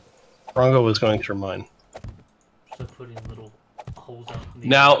 Rongo was going through mine. So putting little holes out. in the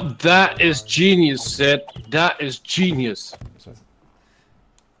Now outside. that is genius, Sid. That is genius.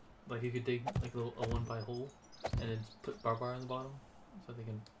 Like you could dig like a 1x hole and then put barbed wire on the bottom so they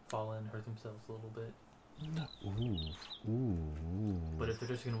can fall in and hurt themselves a little bit. Ooh. But if they're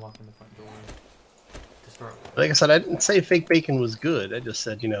just gonna walk in the front door to start with, Like I said, I didn't say fake bacon was good. I just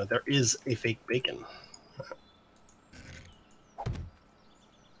said, there is a fake bacon.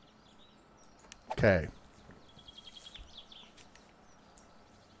 Okay.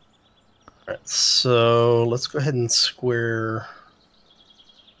 All right, so let's go ahead and square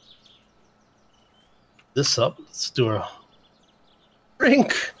this up. Let's do a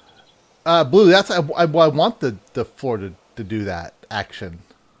drink. Blue. That's I want the floor to do that action.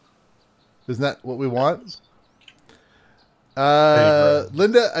 Isn't that what we want?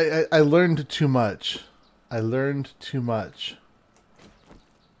 Linda, I learned too much. I learned too much.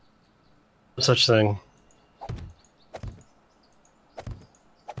 No such thing.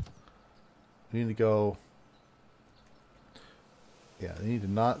 We need to go. Yeah, they need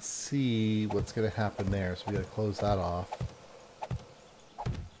to not see what's going to happen there, so we got to close that off.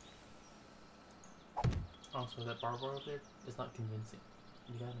 also that barbed wire up there is not convincing.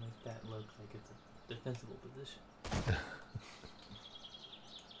 You gotta make that look like it's a defensible position.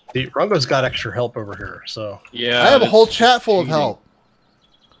 See, Rongo's got extra help over here, so Yeah. I have a whole it's chat full of cheating. help.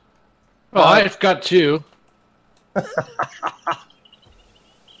 Oh, I've got 2.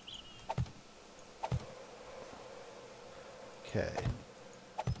 Okay.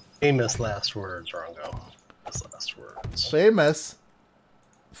 famous last words, Rongo. Famous last words. Famous.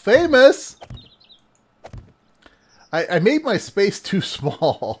 Famous! I made my space too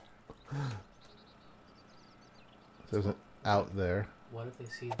small. There's an out there. What if they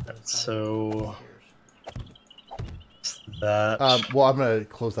see the sign So upstairs? that Well, I'm going to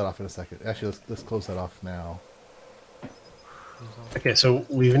close that off in a second. Actually, let's close that off now. okay, so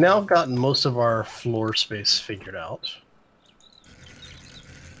we've now gotten most of our floor space figured out.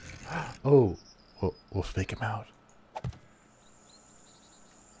 Oh, we'll fake him out.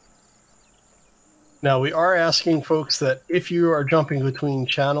 Now we are asking folks that if you are jumping between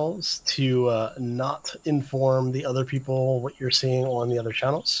channels to not inform the other people what you're seeing on the other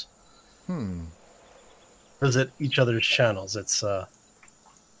channels. Visit each other's channels. It's yeah.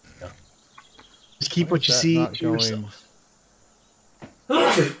 Just keep Why what is you that see not to yourself.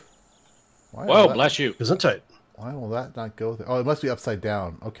 Why Whoa, will that, bless you. Isn't it? why will that not go there? Oh, it must be upside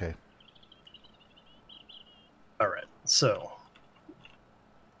down. Okay. All right. So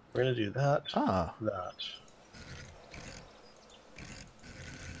we're gonna do that. Ah. That.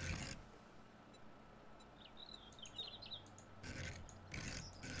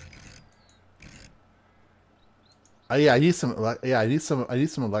 Yeah, I need some. I need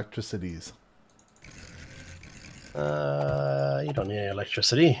some electricities. You don't need any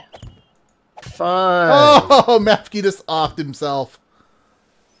electricity. Fine. Oh, Mafki just offed himself.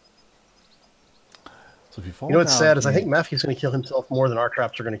 So if you fall You know what's down sad is I here- think Mafki's going to kill himself more than our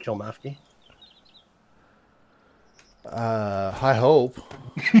traps are going to kill Mafki. I hope.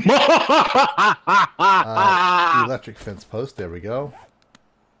 Electric fence post. There we go.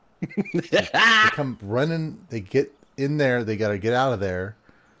 They come running. They get in there. They got to get out of there.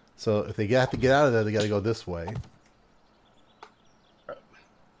 So if they have to get out of there, they got to go this way.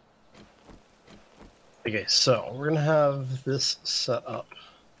 Okay, so we're going to have this set up.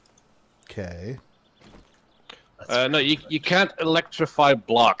 Okay. No, you can't electrify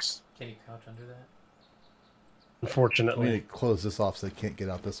blocks. Can you crouch under that? We Unfortunately. need to close this off so they can't get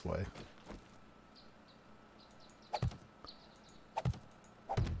out this way.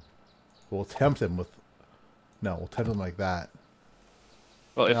 We'll tempt them with... No, we'll tempt them like that.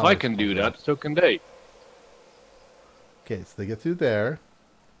 Well, if No, I it's can do fine. that, so can they. Okay, so they get through there.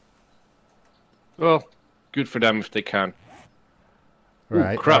 Well, good for them if they can. Ooh,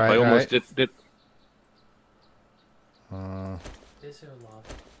 Right. crap, right, I almost right. did. Is there lava?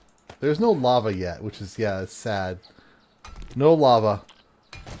 There's no lava yet, which is, yeah, it's sad. No lava.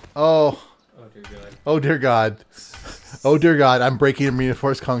 Oh. Oh dear God. Oh, dear God. Oh, dear God. I'm breaking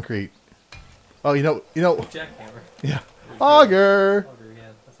reinforced concrete. Oh, you know... Jackhammer. Yeah. Auger! Auger, yeah,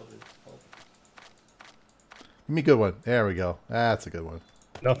 that's what it's called. Give me a good one. There we go. That's a good one.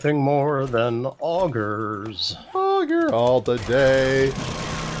 Nothing more than augers. Auger all the day.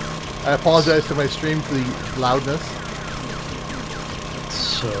 I apologize to my stream for the loudness.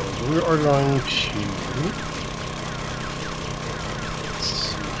 So we are going to... Let's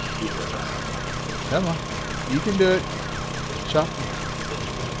see here. Come on. You can do it. Chop.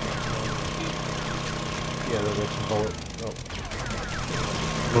 Yeah, there's some bullet.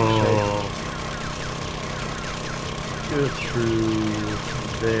 Oh. Go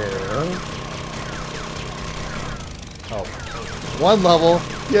through there. Oh. One level.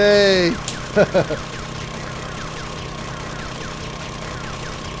 Yay!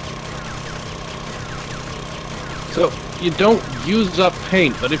 So, you don't use up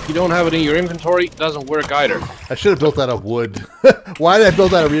paint, but if you don't have it in your inventory, it doesn't work either. I should have built that of wood. Why did I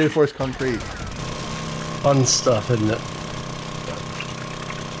build that of reinforced concrete? Fun stuff, isn't it?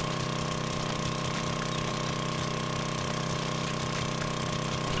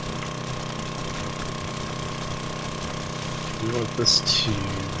 We want this to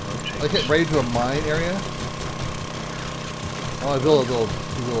rotate. Like it right into a mine area? Oh, I built a little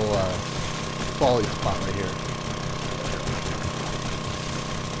folly spot right here.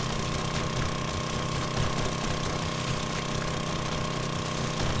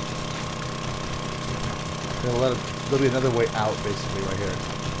 Gonna there'll be another way out, basically, right here.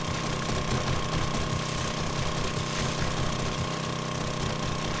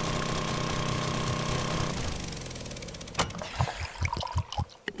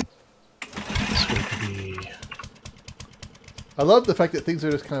 This would be... I love the fact that things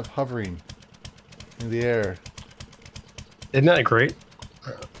are just kind of hovering in the air. Isn't that great?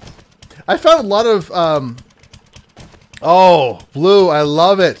 I found a lot of Oh, blue! I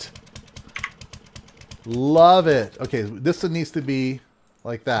love it. Love it. Okay, this one needs to be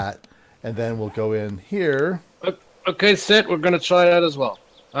like that, and then we'll go in here. Okay, Sid, we're gonna try that as well.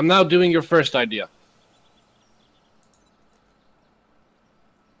 I'm now doing your first idea.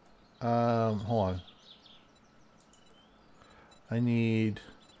 Hold on. I need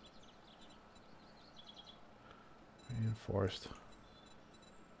reinforced.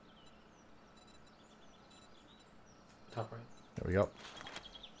 Top right. There we go.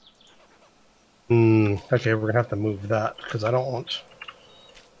 Okay, we're gonna have to move that because I don't want.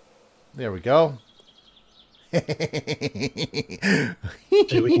 There we go. Okay,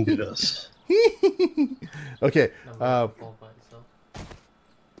 we can do this. Okay. Number fall by itself.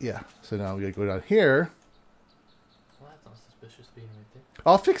 Yeah. So now we gotta go down here. Well, that's not suspicious being right there.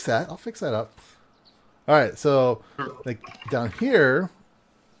 I'll fix that. I'll fix that up. All right. So, like down here,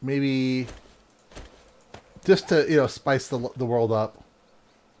 maybe just to spice the world up.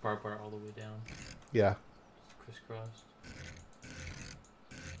 Barbed wire all the way down. Yeah. Crisscrossed.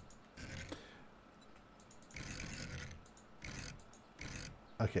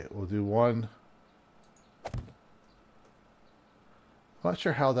 Okay. We'll do one. I'm not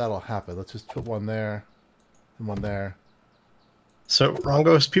sure how that'll happen. Let's just put one there and one there. So,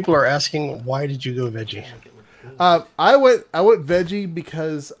 Rongos, people are asking, why did you go veggie? Make it look good. I went veggie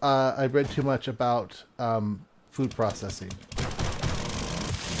because I read too much about food processing.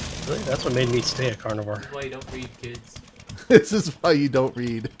 Really? That's what made me stay a carnivore. That's why you don't read, kids. This is why you don't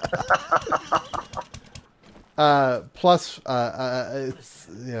read. Plus, it's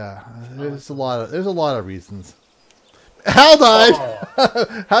there's a lot of reasons. Hal died.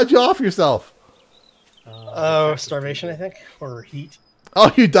 Oh, How'd you off yourself? Starvation, I think, or heat.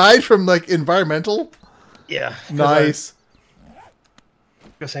 Oh, you died from like environmental. Yeah. 'cause Nice.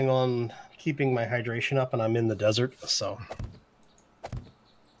 I'm focusing on keeping my hydration up, and I'm in the desert, so.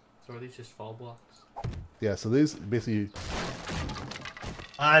 So are these just fall blocks? Yeah. So these basically.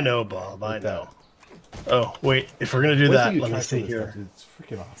 I know, Bob. I Like know. Oh, wait. If we're gonna do Wait till that, you let try me some see of this here. stuff, dude. It's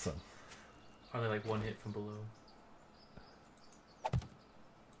freaking awesome. Are they like one hit from below?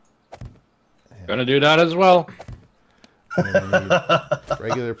 Gonna do that as well. And then I need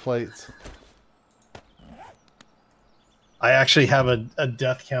regular plates. I actually have a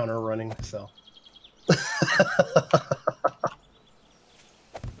death counter running, so.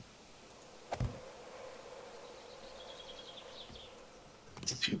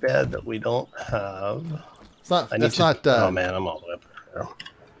 It's too bad that we don't have. It's not. I need That's to. not. Oh man, I'm all the way up there.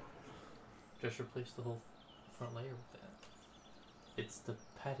 Just replace the whole front layer with that. It's the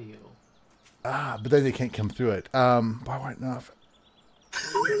patio. But then they can't come through it. Barbed wire enough.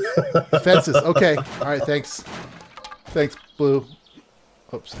 Fences. Okay. All right. Thanks. Thanks, Blue.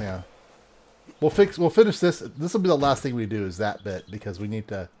 Oops. Hang on. We'll finish this. This will be the last thing we do is that bit because we need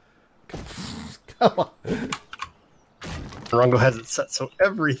to. Come on. Rongo has it set so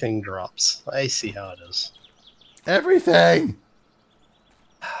everything drops. I see how it is. Everything.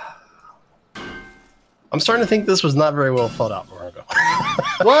 I'm starting to think this was not very well thought out, Rongo.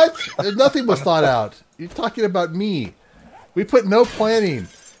 What? Nothing was thought out. You're talking about me. We put no planning.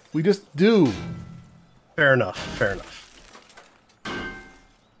 We just do. Fair enough. Fair enough.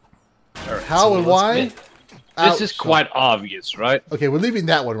 All right, How so and let's- why? This is Ouch. quite obvious, right? Okay, we're leaving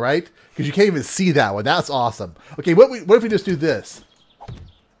that one, right? Because you can't even see that one. That's awesome. Okay, what if we just do this?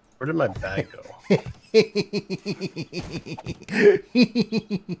 Where did my bag go?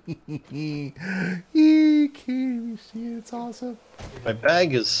 You can't even see it. It's awesome. My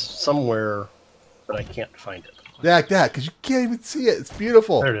bag is somewhere, but I can't find it. Like that, because you can't even see it. It's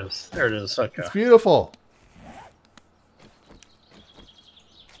beautiful. There it is. There it is. Okay. It's beautiful.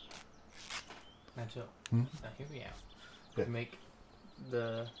 Match up. Hmm? Now hear me out. Yeah. Make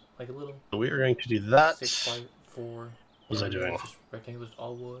the like a little So we are going to do that. 6x4. What was I area, doing? Just rectangles,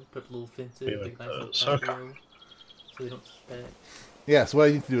 all wood. Put little fences. Yeah, Make a nice little those. Okay. patio, so they don't suspect. Yeah, so what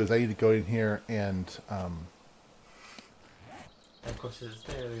I need to do is I need to go in here and And of course, if it's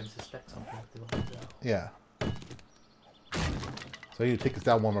there, they're gonna suspect something if they look at it out. yeah. So I need to take this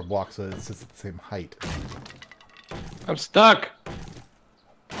down one more block so it's just at the same height. I'm stuck.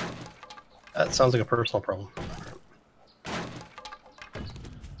 That sounds like a personal problem.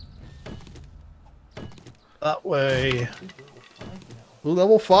 That way. Ooh, level 5 now. Ooh,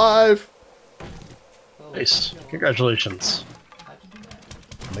 level 5. Oh, Nice. you know, Congratulations. how'd you do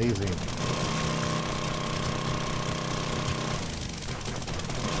that? Amazing.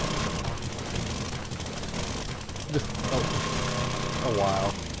 Just a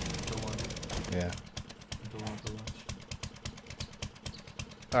while. Until lunch. Yeah. Until lunch. Until lunch.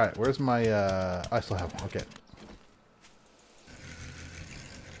 All right, where's my? I still have. Okay.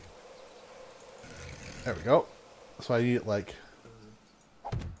 There we go. So I need it like...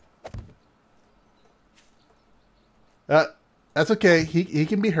 That's okay. He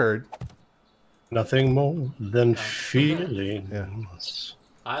can be heard. Nothing more than feelings. Yeah.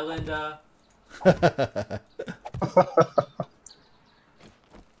 Hi, Linda.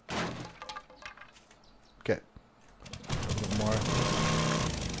 Okay. A little more.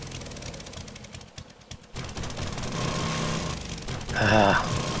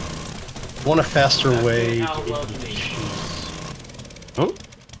 Want a faster way? How love me. Huh?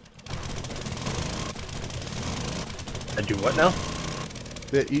 I do what now?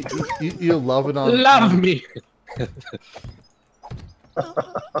 Yeah, you love it on... Love me.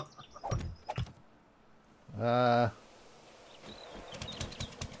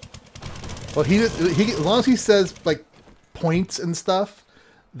 Well, he as long as he says like points and stuff,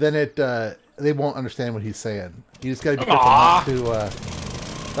 then it they won't understand what he's saying. You just gotta be careful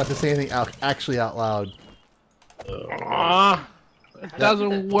not to say anything actually out loud. Ah, it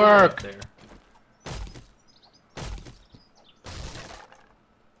doesn't work. There.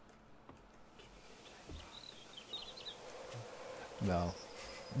 No,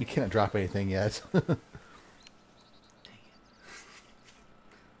 you can't drop anything yet.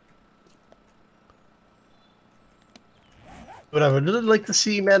 What I would really like to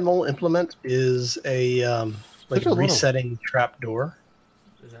see Mad Mole implement is a like Such a little- resetting trapdoor.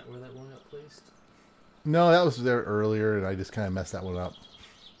 Is that where that one got placed? No, that was there earlier, and I just kind of messed that one up.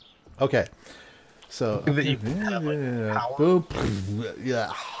 Okay, so That you can have, like, power. boom,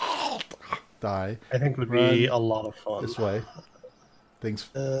 yeah, die I think would be Run a lot of fun. this way. Things.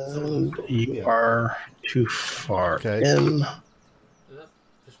 And you Yeah. are too far Okay. in. Is that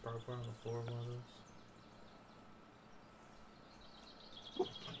just barbed wire on the floor of one of those?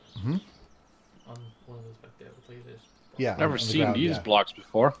 Mhm. On one of those back there. Look like this. Yeah, Never on the seen ground, these yeah. blocks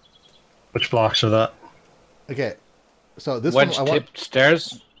before. Which blocks are that? Okay, so this Wedge one I want. tipped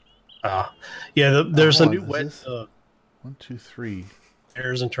stairs. Yeah, there's a hold new on, wedge is this- 1, 2, 3.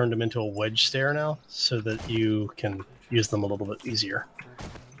 stairs and turned them into a wedge stair now, so that you can use them a little bit easier.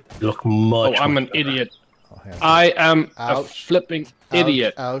 They look much. Oh, I'm much an better. idiot. Oh, hang on. I am a Ouch. flipping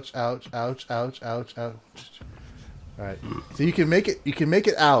idiot. Ouch! Ouch! Ouch! Ouch! Ouch! Ouch! All right, so you can make it. You can make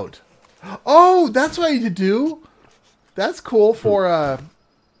it out. Oh, that's what I need to do. That's cool for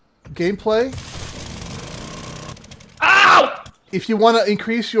gameplay. Ow! If you want to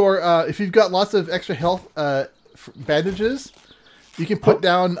increase your, if you've got lots of extra health bandages, you can put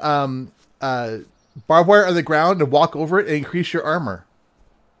down barbed wire on the ground and walk over it and increase your armor.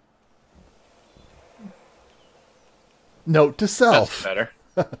 Note to That's self. better.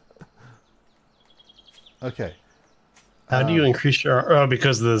 Okay. How do you increase your? Oh,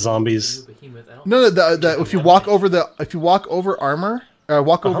 because of the zombies. New behemoth. I don't No, if you walk over armor,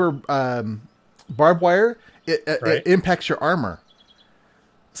 walk over barbed wire, it Right. impacts your armor.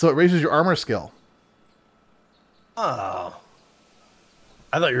 So it raises your armor skill. Oh.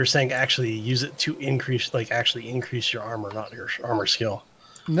 I thought you were saying actually use it to increase, like actually increase your armor, not your armor skill.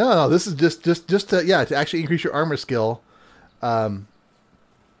 No, this is just to actually increase your armor skill. All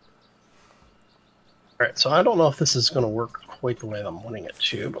right, so I don't know if this is going to work quite the way I'm wanting it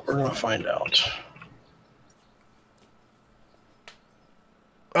to, but we're going to find out.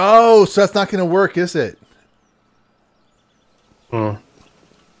 Oh, so that's not going to work, is it? Hmm.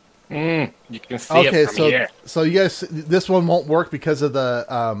 You can see Okay, it from here. so you guys, this one won't work because of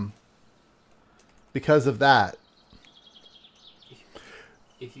the because of that.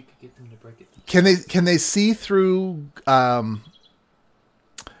 If you could get them to break it. Can they see through?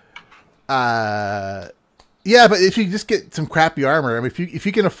 Yeah, but if you just get some crappy armor, I mean, if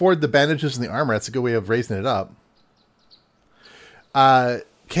you can afford the bandages and the armor, that's a good way of raising it up.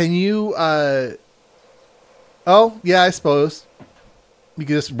 Can you? Oh, yeah, I suppose you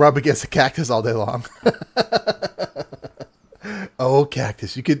can just rub against a cactus all day long. Oh,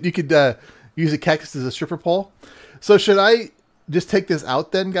 cactus! You could use a cactus as a stripper pole. So should I just take this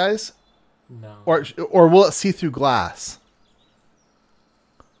out then, guys? No. Or will it see through glass?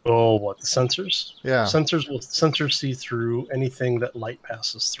 Oh, what, the sensors? Yeah. Sensors see through anything that light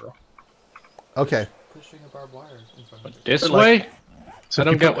passes through. Okay. Pushing a barbed wire in front of it. This But, like, way? So I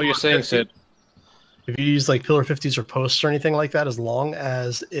don't if you get put what you're saying, Sid. If you use like pillar 50s or posts or anything like that, as long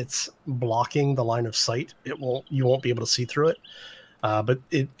as it's blocking the line of sight, you won't be able to see through it. But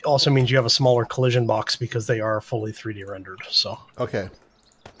it also means you have a smaller collision box because they are fully 3D rendered. So Okay.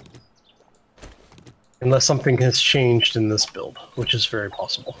 unless something has changed in this build, which is very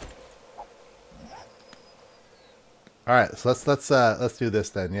possible. All right. So let's do this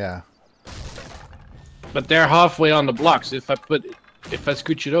then. Yeah. But they're halfway on the blocks. If I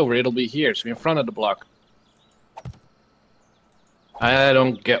scooch it over, it'll be here, so in front of the block. I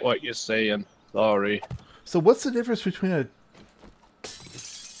don't get what you're saying. Sorry. So what's the difference between a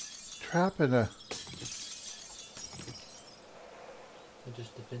trap and a... They're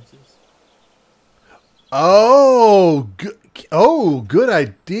just defensives. Oh, good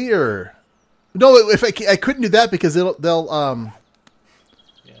idea. No, if I couldn't do that because they'll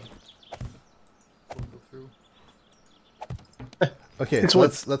Yeah. We'll go through. Okay, so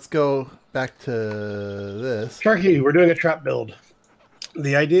let's go back to this. Sharky, we're doing a trap build.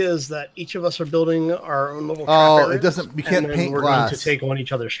 The idea is that each of us are building our own little trap Oh, areas, it doesn't. You can't and then paint we're glass. going to take on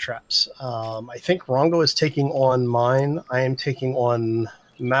each other's traps. I think Rongo is taking on mine. I am taking on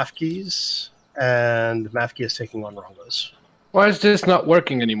Mafki's, and Mafki is taking on Rongo's. Why is this not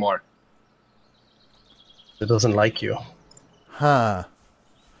working anymore? It doesn't like you. Huh?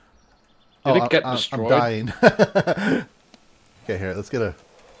 Did it get I'm destroyed? dying. Okay, here. Let's get a.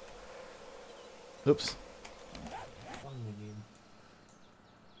 Oops.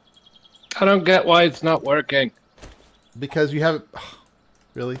 I don't get why it's not working. Because you haven't.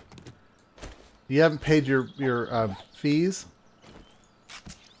 Really? You haven't paid your fees.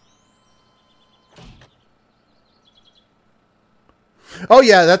 Oh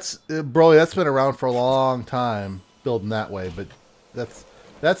yeah, that's Broly. That's been around for a long time, building that way. But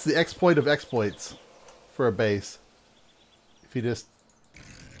that's the exploit of exploits for a base. If you just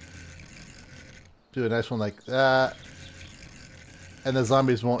do a nice one like that, and the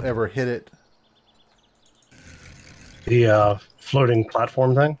zombies won't ever hit it. The floating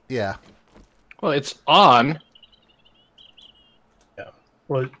platform thing? Yeah. Well, it's on. Yeah.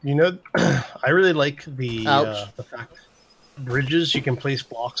 Well, you know, I really like the fact bridges. You can place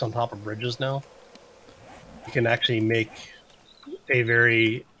blocks on top of bridges now. You can actually make a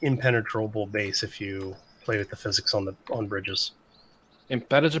very impenetrable base if you play with the physics on bridges.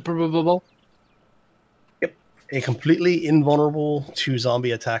 Impenetrable? Yep. A completely invulnerable to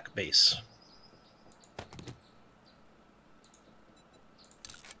zombie attack base.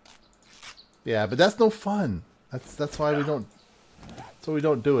 Yeah, but that's no fun. That's why we don't. That's why we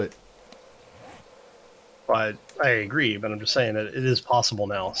don't do it. But I agree. But I'm just saying that it is possible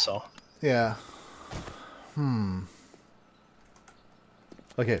now. So Yeah.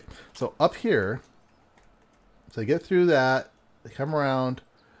 Okay, so up here. So get through that. They come around.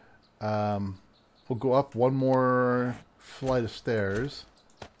 We'll go up one more flight of stairs.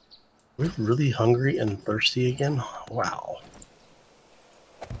 we're really hungry and thirsty again. Wow.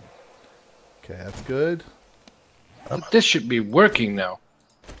 Okay, that's good. This should be working now.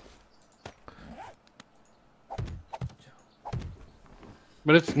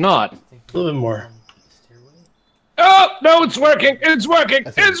 But it's not. A little bit more. Stairway. Oh, no, it's working! It's working!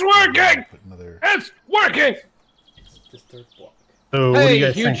 I think It's working! put another. It's working! This third block. So what do Hey, you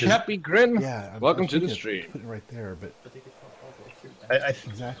guys huge think? happy grin. Yeah. Welcome to the thinking of stream. putting it right there, but But they could fall all the way through that.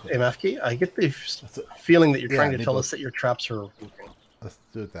 exactly. Hey, Mafki, I get the That's it. feeling that you're Yeah, trying to they tell both- us that your traps are working. Let's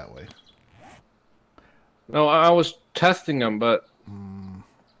do it that way. No, I was testing them, but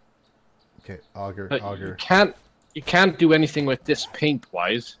Okay, auger. you can't do anything with this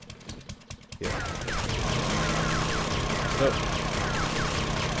paint-wise. Yeah.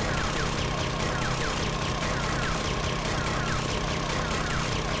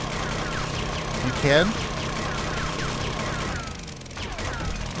 You can?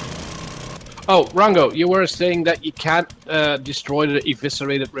 Oh, Rango, you were saying that you can't destroy the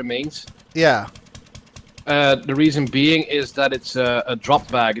eviscerated remains. Yeah. The reason being is that it's a drop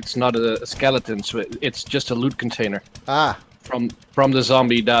bag. It's not a skeleton, so it's just a loot container Ah. from the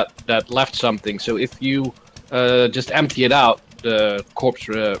zombie that left something. So if you just empty it out, the corpse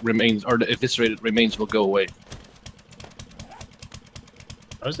remains or the eviscerated remains will go away.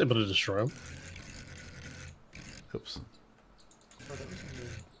 I was able to destroy them. Oops. Oh, that was in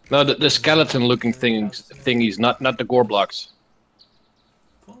the- No, the skeleton-looking thingies, not the gore blocks.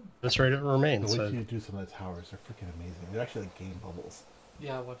 That's right, it The remains. way you do some of the towers, they're freaking amazing. They're actually like game bubbles.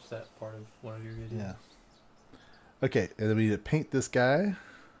 Yeah, I watched that part of one of your videos. Yeah. Okay, and then we need to paint this guy.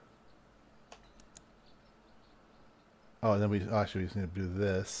 Oh, and then we actually just need to do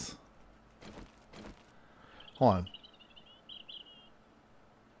this. Hold on.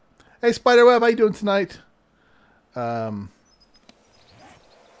 Hey, Spiderweb, how you doing tonight?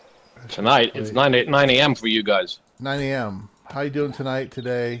 Tonight, it's 9 a.m. for you guys. 9 a.m. How you doing tonight,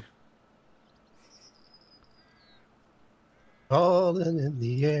 today? Falling in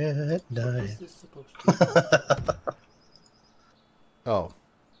the air at What night. is this supposed to be? Oh.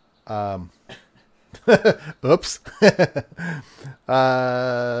 Oops.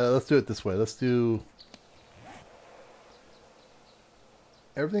 Let's do it this way. Let's do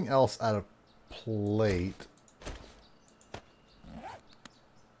everything else out of plate.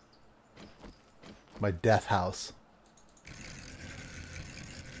 My death house.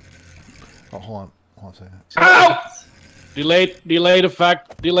 Oh, hold on a second. Ow! Delayed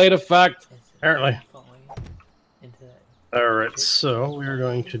effect. Apparently. Falling into that. All right, so we're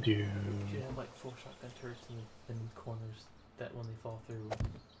going to do. You should have like 4 shotgun turrets in the corners that when they fall through.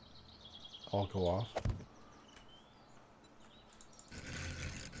 I'll go off.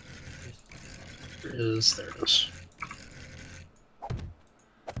 There it is.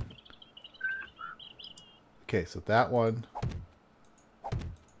 Okay, so that one.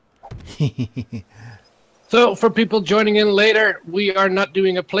 So, for people joining in later, we are not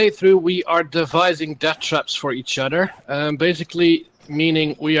doing a playthrough. We are devising death traps for each other. Basically,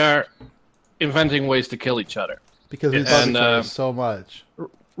 meaning we are inventing ways to kill each other. Because we love And, each other so much.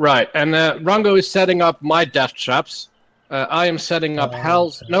 Right, and Rongo is setting up my death traps. I am setting up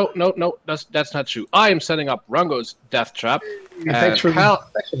Hal's. No, that's not true. I am setting up Rongo's death trap. Thanks for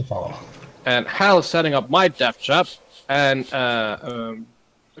the follow. And Hal is setting up my death trap. And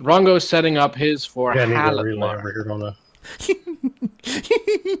Rongo is setting up his for Yeah, I need a Hal. relay over here, don't I?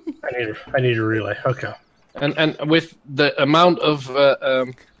 I need a relay. Okay. And with the amount of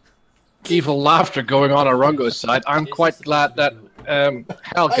evil laughter going on Rongo's side, I'm quite glad that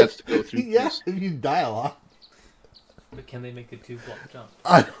Hal gets to go through. Yeah, this. if you die a lot. But can they make a 2-block jump?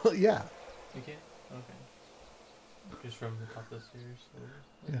 Yeah. You can? Okay. Just from the top of the stairs?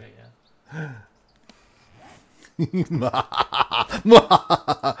 Okay, yeah. So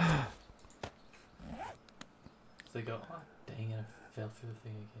they go, oh, dang it, I fell through the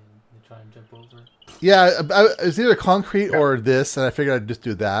thing again. They try and jump over. Yeah, it's either concrete or this, and I figured I'd just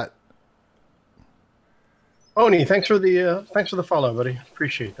do that. Oni, thanks for the follow, buddy.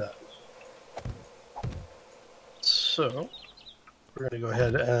 Appreciate that. So we're gonna go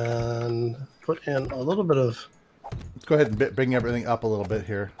ahead and put in a little bit of Let's go ahead and bring everything up a little bit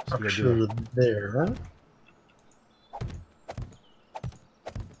here. So we gotta do structure there.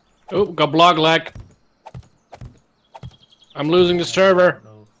 Oh, got blog lag. I'm losing the I server. don't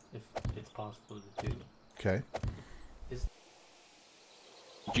know if it's possible to do. Okay. Did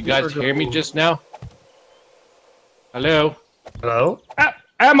you guys hear me just now? Hello? Hello?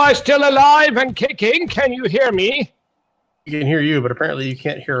 Am I still alive and kicking? Can you hear me? You can hear you, but apparently you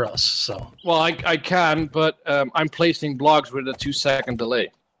can't hear us. So Well, I can, but I'm placing blogs with a 2-second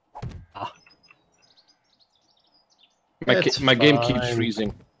delay. Ah. My game keeps fine.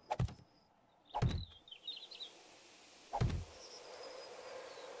 freezing.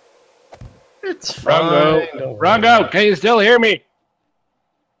 it's fine. Don't worry about Rongo, it. can you still hear me?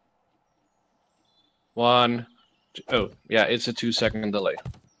 1, 2, oh, yeah, it's a 2-second delay.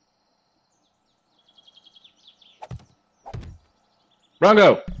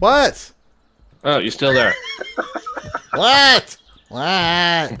 Rongo! What? Oh, you're still there. What?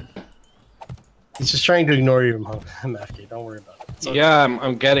 What? He's just trying to ignore you, Mafki. Don't worry about it. It's okay. Yeah,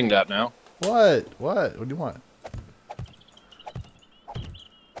 I'm getting that now. What? What? What do you want?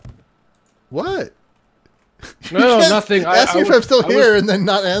 What? No, You can't nothing. Ask me if I'm still here and then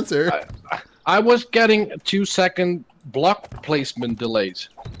not answer. I was getting 2-second block placement delays,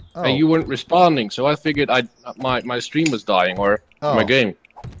 Oh, and you weren't responding, so I figured my stream was dying or my Oh. game.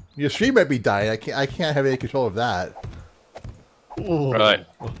 your stream might be dying. I can't have any control of that. Ooh, Right.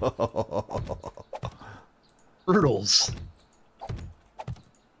 Brutals.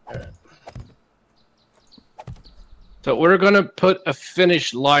 So we're gonna put a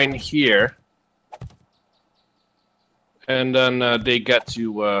finish line here, and then they get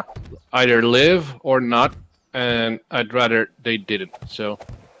to either live or not, and I'd rather they didn't. So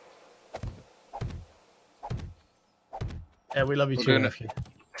Yeah, we love you We're too, gonna-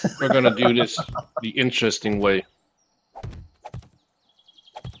 Mafki. we're gonna do this the interesting way.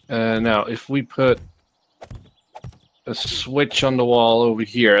 Now, if we put a switch on the wall over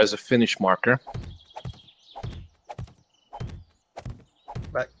here as a finish marker.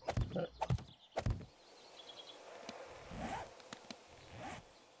 Back.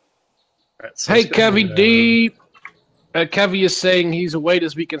 Alright, so Hey, let's go ahead Kevy and, D! Kevy is saying he's away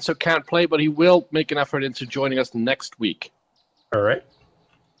this weekend, so can't play, but he will make an effort into joining us next week. All right.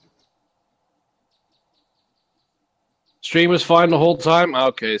 Stream was fine the whole time?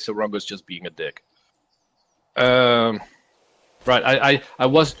 Okay, so Rongo's just being a dick. Right, I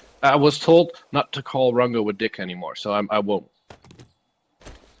was told not to call Rongo a dick anymore, so I won't.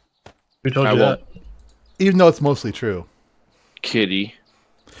 Who told I you won't. that? Even though it's mostly true. Kitty.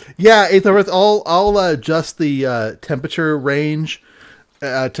 Yeah, I'll adjust the temperature range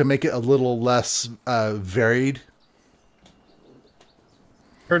to make it a little less varied.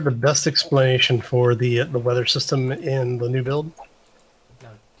 Heard the best explanation for the weather system in the new build. Now,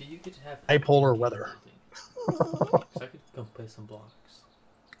 do you could have Bipolar weather. So I could go play some blocks.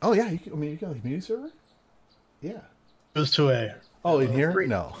 Oh yeah, you can, I mean you got a community server? Yeah. Goes to a. Oh, in here? Great.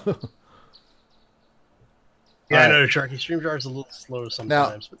 No. Yeah, I All know, Sharky. StreamYard is a little slow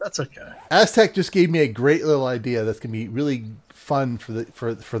sometimes, but that's okay. Aztec just gave me a great little idea that's gonna be really fun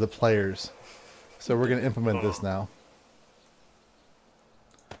for the players. So we're gonna implement this now.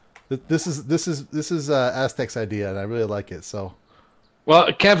 This is Aztec's idea, and I really like it. So, Well,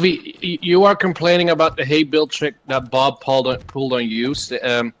 Kevy, you are complaining about the hay build trick that Bob pulled on you.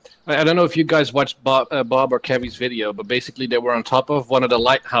 I don't know if you guys watched Bob or Kevy's video, but basically they were on top of one of the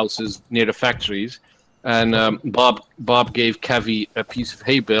lighthouses near the factories, and Bob gave Kevy a piece of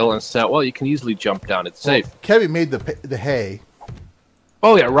hay bale and said, "Well, you can easily jump down; it's safe." Kevin made the hay.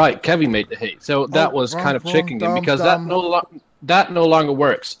 Oh yeah, right. Kevy made the hay, so that was kind of tricking him because that no longer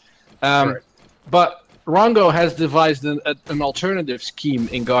works. But Rongo has devised an alternative scheme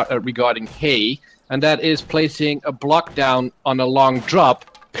regarding hay, and that is placing a block down on a long drop,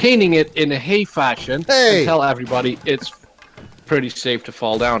 painting it in a hay fashion, and tell everybody it's pretty safe to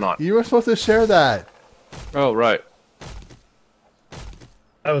fall down on. You were supposed to share that. Oh, right.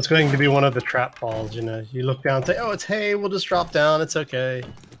 Oh, it's going to be one of the trap falls, you know. You look down and say, oh, it's hay, we'll just drop down, it's okay.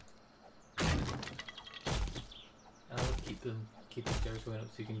 I'll keep the stairs going up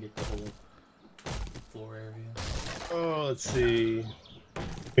so you can get the whole floor area. Oh, let's see.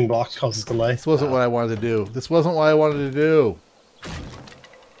 Moving blocks causes delay. This wasn't what I wanted to do. This wasn't what I wanted to do.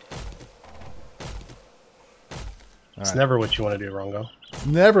 It's never what you want to do, Rongo. It's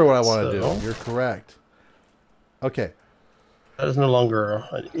never what I want to do. You're correct. Okay. That is no longer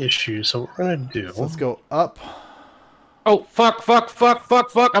an issue, so what we're going to do... So let's go up. Oh, fuck.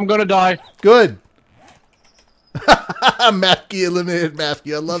 I'm going to die. Good. Mafke eliminated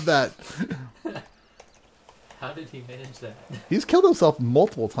Mafke. I love that. How did he manage that? He's killed himself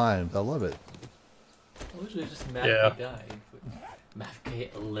multiple times. I love it. Usually just Mafke died.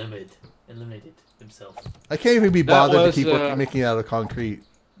 Mafke eliminated himself. I can't even be bothered to keep making it out of concrete.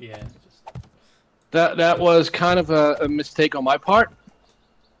 Yeah. That was kind of a mistake on my part.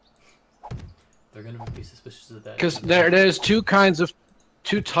 They're gonna be suspicious of that. Because there's two types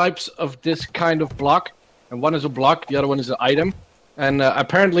of this kind of block, and one is a block, the other one is an item, and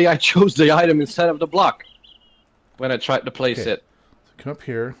apparently I chose the item instead of the block when I tried to place it. So come up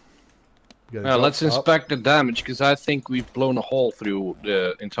here. Let's inspect the damage, because I think we've blown a hole through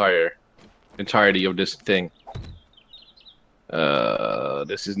the entirety of this thing.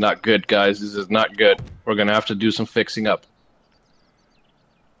 This is not good, guys. This is not good. We're gonna have to do some fixing up.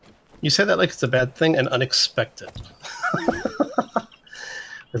 You say that like it's a bad thing and unexpected.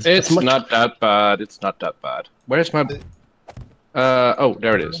 It's not that bad. It's not that bad. Where's my... oh,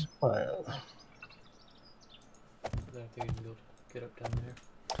 there it is.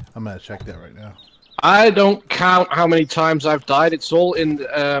 I'm gonna check that right now. I don't count how many times I've died. It's all in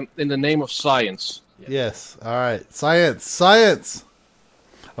the name of science. Yes. All right. Science.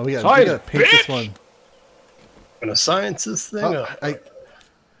 Oh, we gotta paint this one. I'm gonna science this thing up.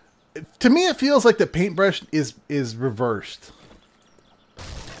 To me, it feels like the paintbrush is reversed.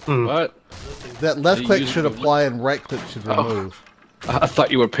 What? That left click should apply and right click should remove. I thought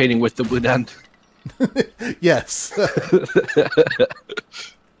you were painting with the wood end. Yes.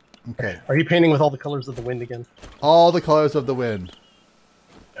 Okay. Are you painting with all the colors of the wind again? All the colors of the wind.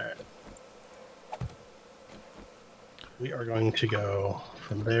 All right. We are going to go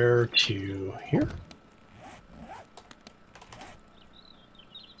from there to here.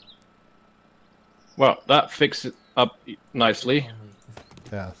 Well, that fixed it up nicely.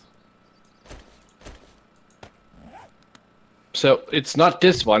 Yes. So it's not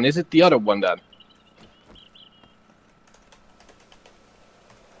this one, is it the other one then?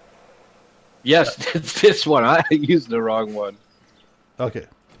 Yes, it's this one. I used the wrong one. Okay.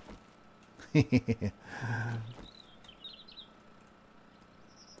 Okay,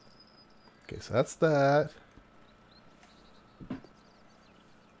 so that's that.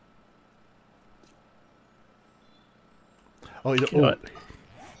 Oh, you know what?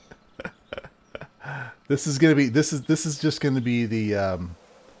 This is gonna be. This is just gonna be the.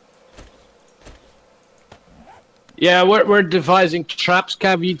 Yeah, we're devising traps,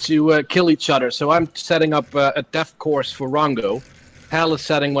 Cavi, to kill each other. So I'm setting up a death course for Rongo. Hal is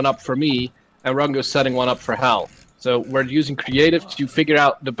setting one up for me, and Rongo's setting one up for Hal. So we're using creative to figure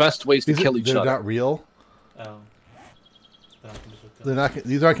out the best ways to kill each other. They're not real. Oh. They're not.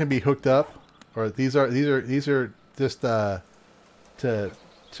 These aren't going to be hooked up, or these are just to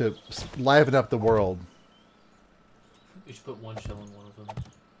liven up the world. You should put one shell in one of them.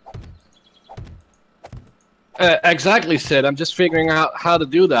 Exactly, Sid. I'm just figuring out how to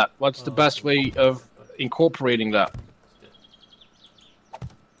do that. What's the best way of incorporating that?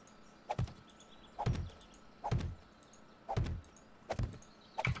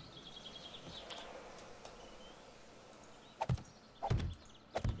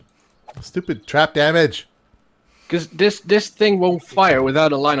 Stupid trap damage. Because this thing won't fire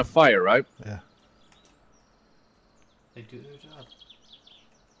without a line of fire, right? Yeah. They do their job.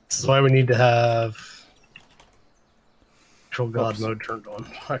 This is why we need to have Control God mode turned on.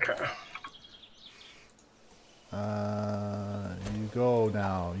 Okay. You go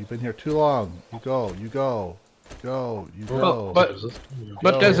now. You've been here too long. You go. You go. Go. You go.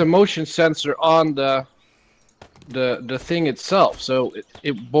 But there's a motion sensor on the thing itself, so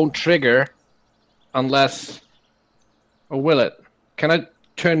it won't trigger unless, or will it? Can I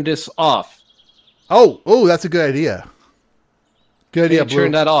turn this off? Oh, that's a good idea. Good idea, Blue.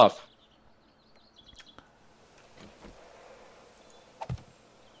 Turn that off.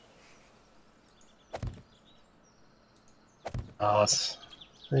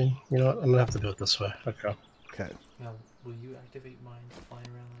 You know what? I'm gonna have to do it this way. Okay. Okay. Now, will you activate mine flying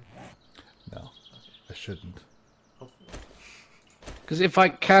around like that? No, I shouldn't. Hopefully. Because if I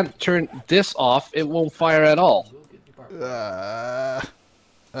can't turn this off, it won't fire at all. We'll get your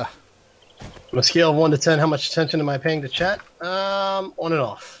bar. On a scale of 1 to 10, how much attention am I paying to chat? On and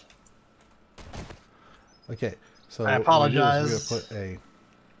off. Okay. So I what we're gonna do is apologize. We're gonna put a.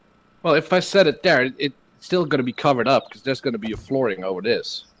 Well, if I set it there, it's still going to be covered up because there's going to be a flooring over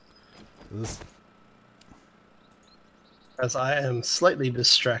this. This, As I am slightly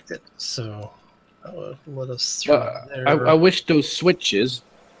distracted, so let us throw there. I wish those switches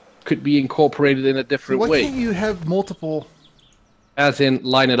could be incorporated in a different why way, can't you have multiple? as in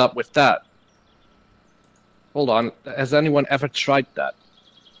line it up with that. Hold on, has anyone ever tried that?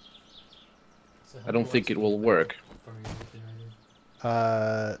 So I don't think it will work. from your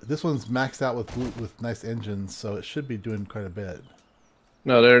generator. This one's maxed out with nice engines, so it should be doing quite a bit.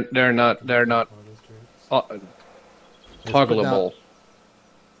 No, they're not. They're not One of those turrets. It's putting toggleable. out-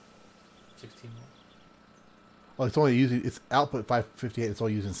 16 more. Well, it's only using its output 558. It's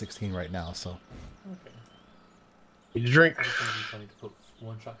only using 16 right now. So Okay. Need a drink. I think it'd be funny to put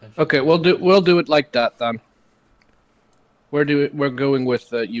one shotgun. Okay, we'll do it like that then. We're going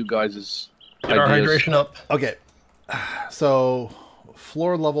with you guys' Get our ideas. hydration up. okay, so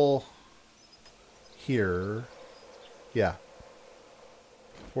floor level here, yeah,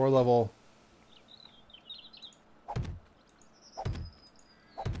 floor level.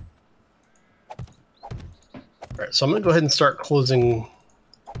 All right, so I'm gonna go ahead and start closing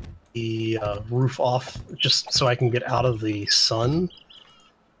the roof off, just so I can get out of the sun.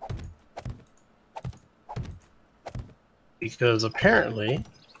 Because apparently,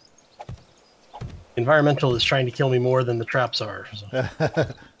 environmental is trying to kill me more than the traps are. So.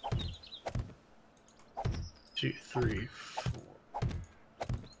 2, 3, 4.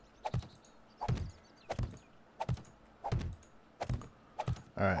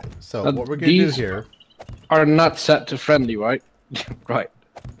 All right, so what we're gonna do these- here. Are not set to friendly, right? Right.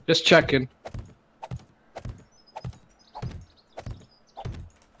 Just checking.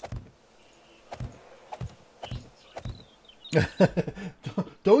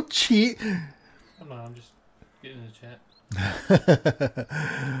 Don't cheat. I'm not. I'm just getting in the chat.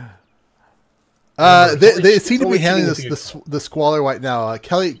 They seem to be only handling cheating this if you- the squalor right now.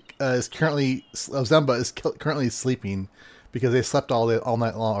 Kelly is currently Zemba is currently sleeping because they slept all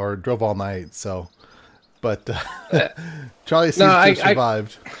night long or drove all night. So, but Charlie seems to have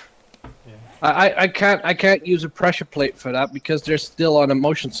survived. Yeah. I can't use a pressure plate for that because they're still on a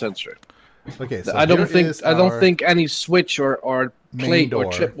motion sensor. Okay, so I don't here is our think any switch or main plate or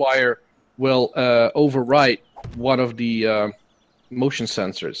door. tripwire will overwrite one of the motion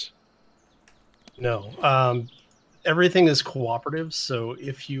sensors. No, everything is cooperative. So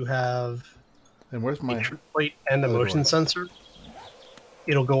if you have And where's a my? trip plate and a other motion door? sensor,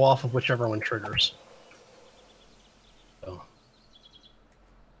 it'll go off of whichever one triggers. So,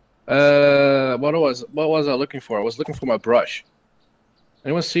 What was I looking for? I was looking for my brush.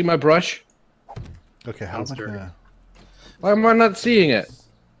 Anyone see my brush? Okay, how am I Sounds dirty. gonna? Why am I not seeing it?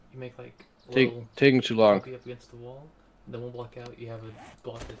 You make like a Take, little taking too long. copy up against the wall. Then one block out, you have a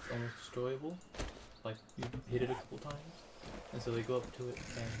block that's almost destroyable. Like you hit it a couple times, and so they go up to it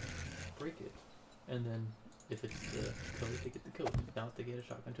and break it. And then if it's the code, they get the code. Now they get a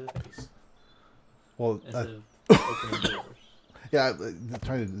shotgun to the face Well, instead of opening doors. yeah,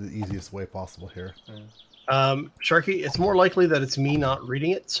 trying to do the easiest way possible here. Yeah. Sharky, it's more likely that it's me not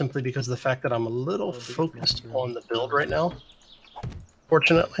reading it simply because of the fact that I'm a little Oh, big focused monster. on the build right now.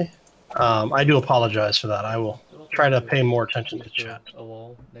 Fortunately. I do apologize for that. I will But also try to do pay more attention to just chat. a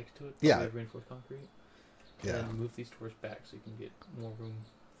wall next to it. Yeah. probably reinforced concrete. Yeah. And then move these doors back so you can get more room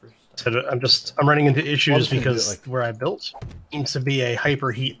for stuff. So I'm running into issues just gonna do it because like- where I built seems to be a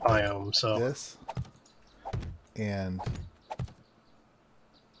hyperheat biome. So This and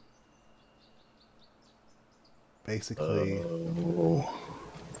basically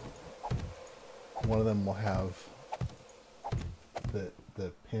one of them will have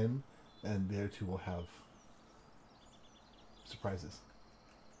the pin, and the other two will have surprises.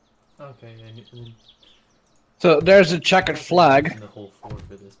 Okay, and then So there's a checkered using flag. the whole floor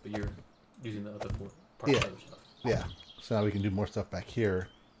for this, but you're using the other floor part Yeah. of the other stuff. Yeah. So now we can do more stuff back here.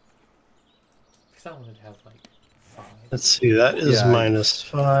 Because I wanted to have like 5. let's see. That is Yeah,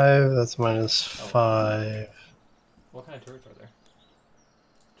 -5. That's -5. What kind of turrets are there?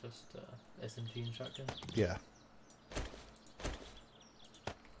 Just SMG and shotgun? Yeah.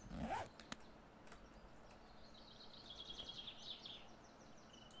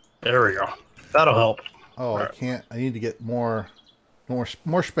 There we go. That'll help. Oh, I Right. can't. I need to get more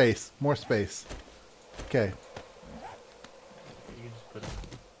space. More space. Okay. You can just put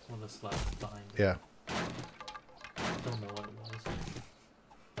one of the slabs behind it. Yeah. Don't know what it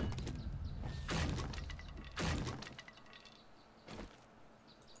was.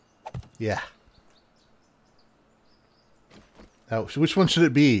 Yeah. Now, which one should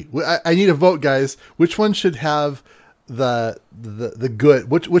it be? I need a vote, guys. Which one should have the good?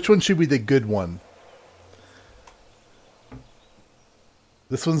 Which one should be the good one?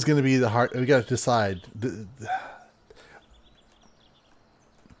 This one's going to be the hard. We got to decide.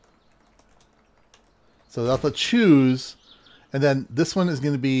 So they'll have to choose, and then this one is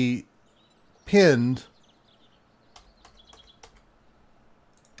going to be pinned,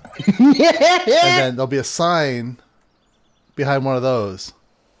 and then there'll be a sign behind one of those.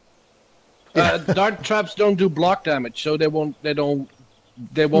 Dart traps don't do block damage, so they won't do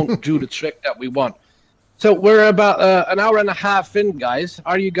the trick that we want. So we're about an hour and a half in, guys.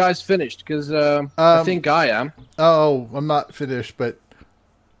 Are you guys finished? Because I think I am. Oh, I'm not finished, but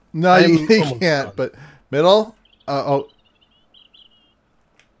no, I'm you almost can't. done. But middle. Oh.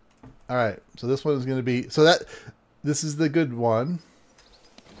 All right. So this one is going to be. So that this is the good one.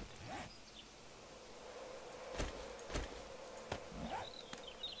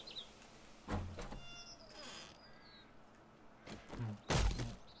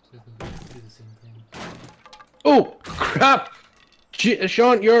 We can do the same thing. Oh crap!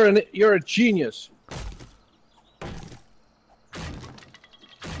 Sean, you're a genius.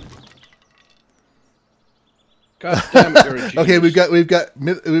 God damn it, you're a genius. Okay,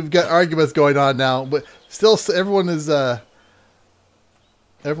 we've got arguments going on now, but still, everyone is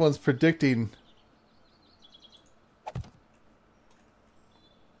everyone's predicting.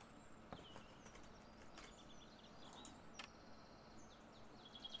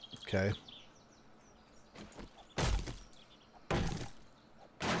 Okay.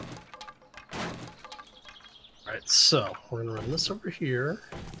 Alright, so we're gonna run this over here.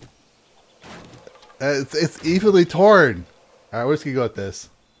 It's evenly torn. All right, we're just gonna go with this.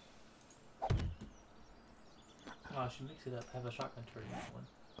 Oh, I should mix it up. Have a shotgun turret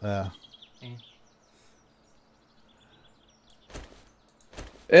in that one.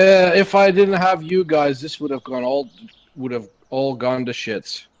 If I didn't have you guys, this would have all gone to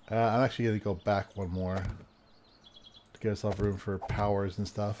shits. I'm actually gonna go back one more to give ourselves room for powers and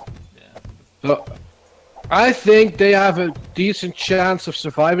stuff. Yeah. So, I think they have a decent chance of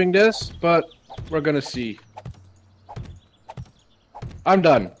surviving this, but we're gonna see. I'm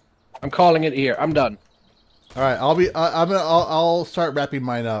done. I'm calling it here. I'm done. All right, I'll start wrapping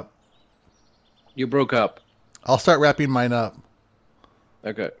mine up. You broke up. I'll start wrapping mine up.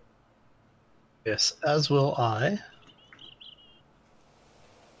 Okay. Yes, as will I.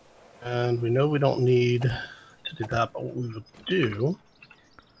 And we know we don't need to do that, but what we would do.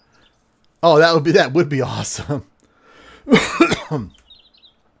 Oh, that would be awesome.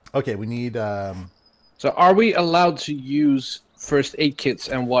 Okay, we need So are we allowed to use first aid kits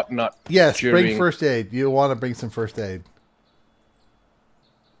and whatnot? yes, bring during- first aid. You want to bring some first aid.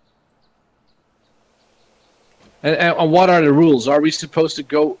 And what are the rules? Are we supposed to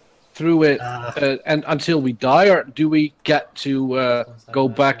go through it and until we die, or do we get to go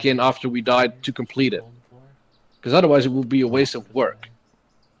back in after we died to complete it? Because otherwise, it will be a waste of work.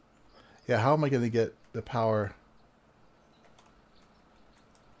 Yeah, how am I going to get the power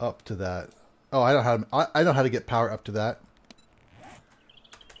up to that? Oh, I know how to get power up to that.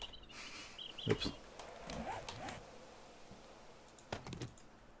 Oops.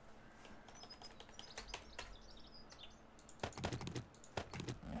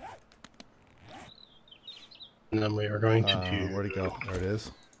 And then we are going to do. Where'd it go? There it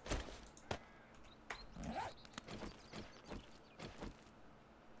is.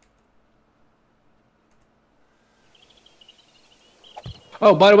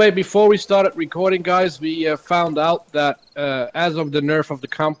 Oh, by the way, before we started recording, guys, we found out that as of the nerf of the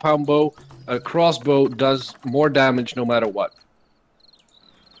compound bow, a crossbow does more damage no matter what.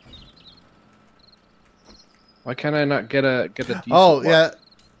 Why can't I not get a decent one? Yeah,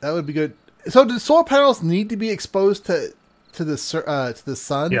 that would be good. So, do solar panels need to be exposed to the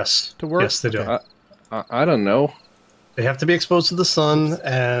sun? Yes. To work? Yes, they do. Okay. I don't know. They have to be exposed to the sun,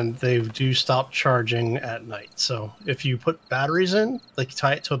 and they do stop charging at night. So if you put batteries in, like you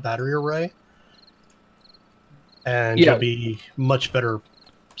tie it to a battery array, and Yeah. you'll be much better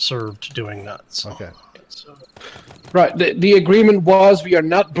served doing that. So, Okay. Right. The agreement was we are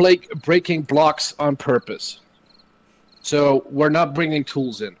not breaking blocks on purpose. So we're not bringing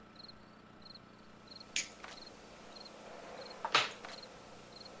tools in.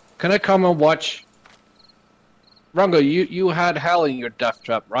 Can I come and watch? Rango, you had Hal in your death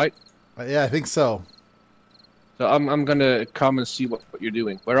trap, right? Yeah, I think so. So I'm gonna come and see what you're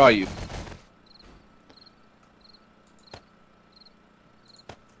doing. Where are you?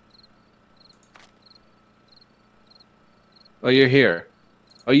 Oh, you're here.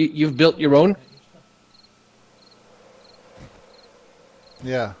 Oh, you've built your own?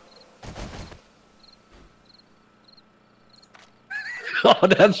 Yeah. Oh,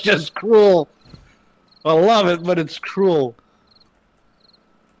 that's just cruel. I love it, but it's cruel.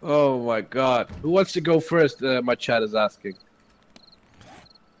 Oh my God! Who wants to go first? My chat is asking.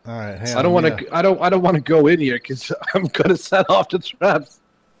 All right. Hang I on, don't want let me, to. I don't want to go in here because I'm gonna set off the traps.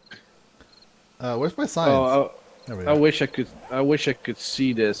 where's my signs? Oh, There we I go. wish I could. I wish I could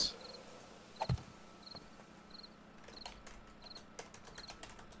see this.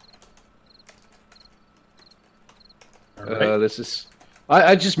 All right. This is.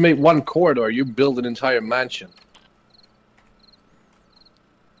 I just made one corridor. You build an entire mansion.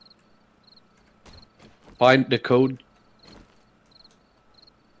 Find the code.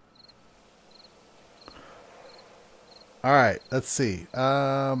 All right. Let's see.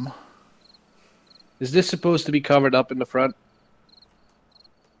 Is this supposed to be covered up in the front?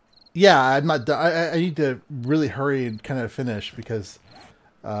 Yeah, I'm not done. I need to really hurry and kind of finish because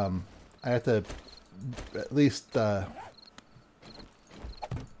I have to at least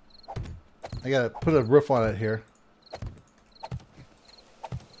I gotta put a roof on it here.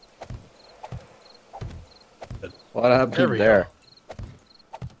 What There happened we there?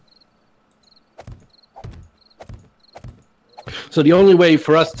 So the only way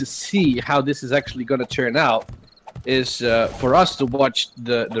for us to see how this is actually going to turn out is for us to watch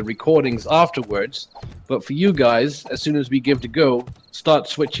the recordings afterwards. But for you guys, as soon as we give the go, start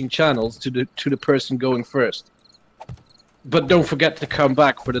switching channels to the person going first. But don't forget to come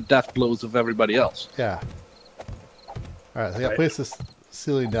back for the death blows of everybody else. Yeah. All right, so I gotta place this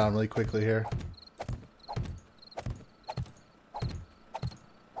ceiling down really quickly here.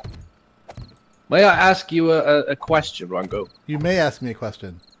 May I ask you a question, Rango? You may ask me a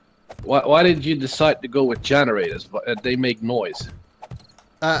question. Why did you decide to go with generators? They make noise.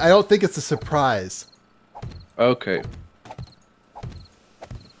 I don't think it's a surprise. Okay.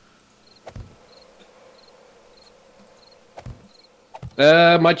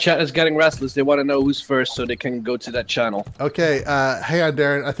 My chat is getting restless. They want to know who's first so they can go to that channel. Okay, hang on,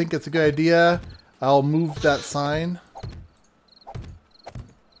 Darren. I think it's a good idea. I'll move that sign.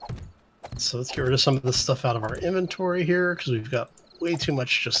 So let's get rid of some of this stuff out of our inventory here because we've got way too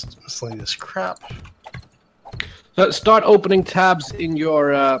much just miscellaneous crap. So start opening tabs in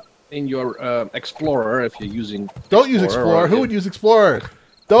your Explorer if you're using. Don't use Explorer. or- Who would use Explorer?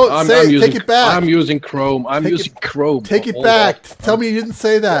 Don't I'm take using, it back. I'm using Chrome. I'm Take it- using Chrome. Take it Hold back. on. Tell me you didn't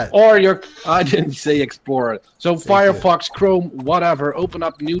say that. Or your. I didn't say Explorer. So you. Firefox, Chrome, whatever. Open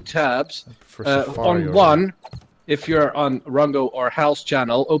up new tabs. For Safari On over one, if you're on Rango or Hal's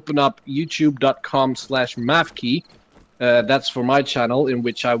channel, open up youtube.com/mavkey. That's for my channel, in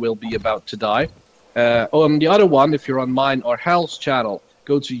which I will be about to die. On the other one, if you're on mine or Hal's channel,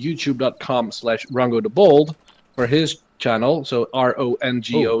 go to youtube.com/RangoTheBold for his channel. So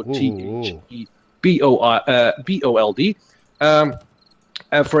RONGOTHEBOLD.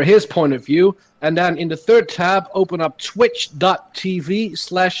 For his point of view. And then in the third tab, open up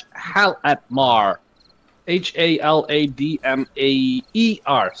twitch.tv/Haladmar.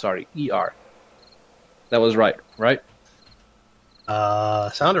 HALADMAER. Sorry, ER. That was right?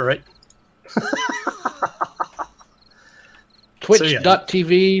 Sounded right.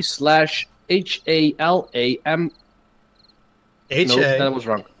 Twitch.tv/HALAM. HA. No, that was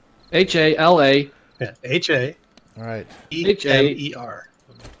wrong. HALA. Yeah, HA. All right. H-A-M-E-R.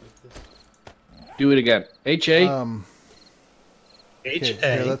 Do it again. H-A. Okay,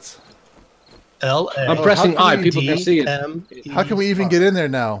 here, let's. H-A-L-A. I'm pressing I. People can see it. How can we even get in there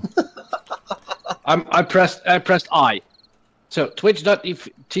now? I pressed I. So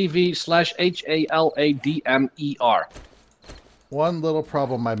twitch.tv/HALADMER. One little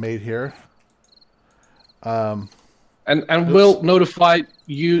problem I made here. And we'll notify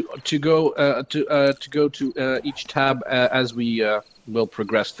you to go to each tab as we will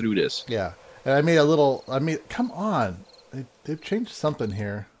progress through this. Yeah, and I made a little. Come on, they've changed something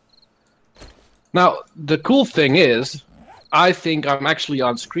here. Now the cool thing is, I think I'm actually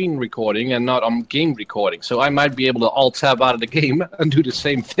on screen recording and not on game recording, so I might be able to alt tab out of the game and do the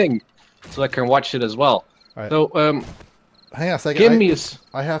same thing, so I can watch it as well. All right. So hang on a second. give me a.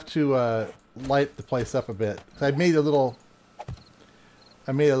 I have to light the place up a bit. I made a little.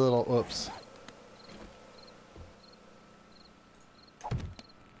 Oops.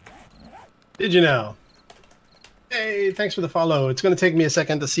 Did you know? Hey, thanks for the follow. It's going to take me a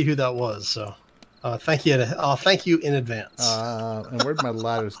second to see who that was, so thank you. I'll thank you in advance. And where'd my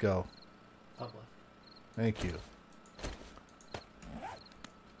ladders go? Top left. Thank you.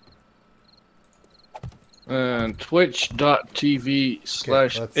 And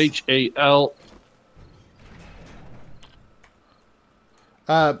twitch.tv/HAL.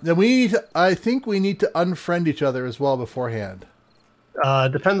 Then I think we need to unfriend each other as well beforehand.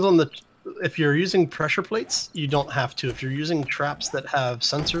 Depends on if you're using pressure plates, you don't have to. If you're using traps that have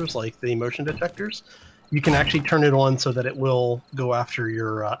sensors like the motion detectors, you can actually turn it on so that it will go after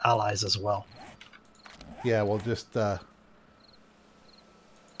your allies as well. Yeah, we'll just.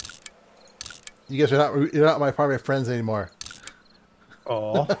 You guys are not my part of my friends anymore.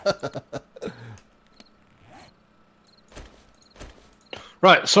 Oh.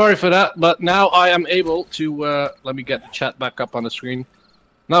 Right, sorry for that, but now I am able to, let me get the chat back up on the screen.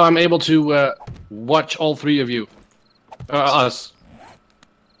 Now I'm able to watch all three of you. Us.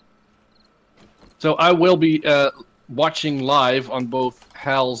 So I will be watching live on both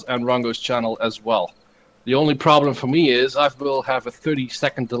Hal's and Rongo's channel as well. The only problem for me is I will have a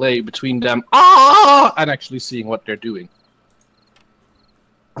 30-second delay between them and actually seeing what they're doing.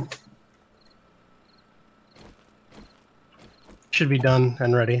 Should be done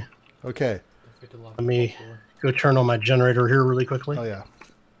and ready. Okay. Let me go turn on my generator here really quickly. Oh yeah.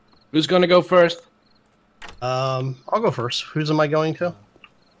 Who's gonna go first? I'll go first. Whose am I going to?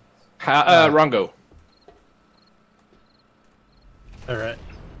 Rongo. All right.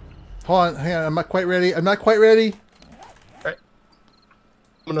 Hold on, hang on. I'm not quite ready. I'm not quite ready. All right.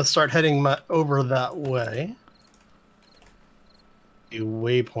 I'm gonna start heading over that way. A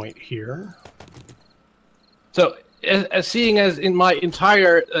waypoint here. So, seeing as in my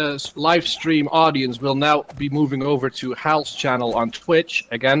entire live stream audience will now be moving over to Hal's channel on Twitch,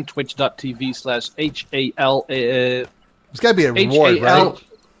 again, twitch.tv/HAL. There's got to be a reward, right?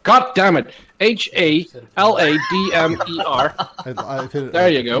 God damn it. HALADMER. There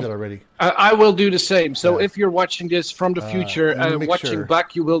you go. Already. I will do the same. So Yeah. if you're watching this from the future and watching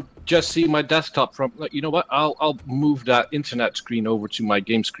back, you will just see my desktop from. You know what? I'll move that internet screen over to my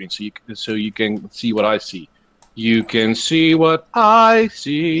game screen so you can see what I see. You can see what I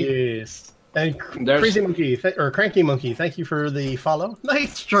see. Yes. And Crazy Monkey or Cranky Monkey, thank you for the follow.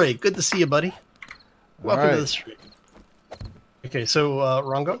 Nice Drake. Good to see you, buddy. Welcome to the stream. Okay, so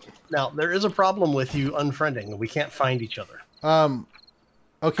Rongo, now there is a problem with you unfriending. We can't find each other.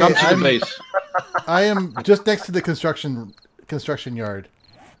 Okay. Come to the base. I am just next to the construction yard.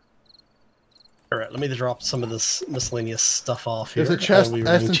 All right, let me drop some of this miscellaneous stuff off here. There's a chest.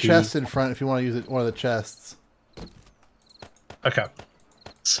 I have some chests in front if you want to use it. One of the chests. Okay.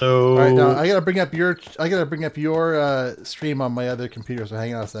 So. All right, now I gotta bring up your stream on my other computer. So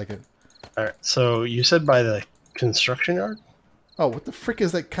hang on a second. All right. So you said by the construction yard. Oh, what the frick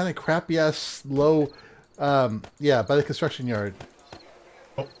is that kind of crappy ass low? Yeah, by the construction yard.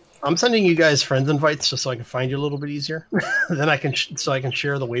 I'm sending you guys friends invites just so I can find you a little bit easier. Then I can so I can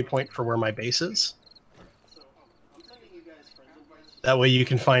share the waypoint for where my base is. That way you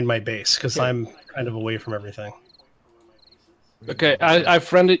can find my base because I'm kind of away from everything. Okay, I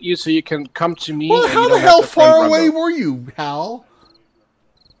friended you so you can come to me. Well, how the hell far away were you, Hal?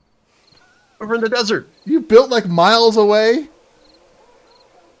 Over in the desert. You built like miles away.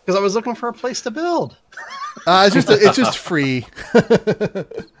 Because I was looking for a place to build. It's just free. How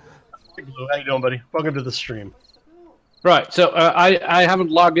you doing, buddy? Welcome to the stream. Right, so I haven't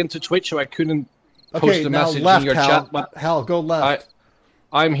logged into Twitch, so I couldn't post a message in your chat. But Hal, go left.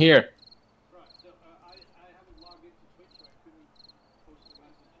 I'm here.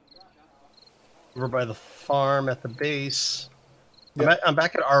 over by the farm at the base. Yep. I'm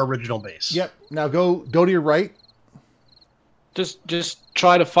back at our original base. Yep. Now go to your right. Just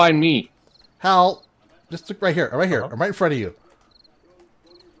try to find me. Hal, just look right here. Right here. Uh-huh. I'm right in front of you.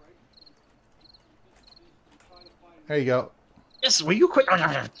 There you go. Yes, will you quit? All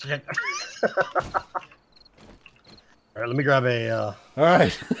right, let me grab a... All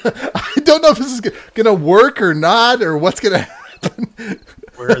right. I don't know if this is going to work or not, or what's going to happen.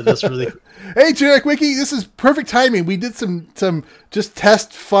 Where this really... Hey, Generic Wiki, this is perfect timing. We did some just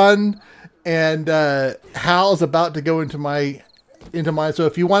test fun, and Hal's about to go into mine. So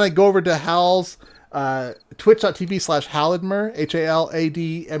if you want to go over to Hal's twitch.tv/Haladmer,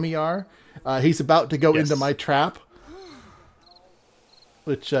 HALADMER, he's about to go into my trap.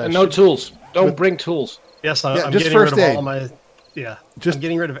 Which And no tools. Don't bring tools. Yes, Yeah, I'm just getting rid first of aid. all my... Yeah, Just- I'm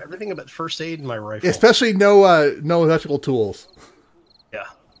getting rid of everything but first aid and my rifle. especially no electrical tools. Yeah.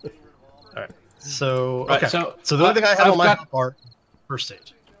 All right. So, Right, okay. so So the only thing I have I've on my got- map are first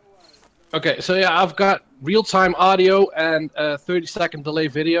aid. Okay, so yeah, I've got real-time audio and 30-second delay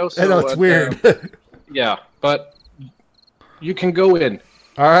video. So, I know it's weird. Yeah, but you can go in.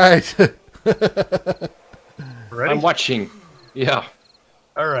 All right. Ready? I'm watching. Yeah.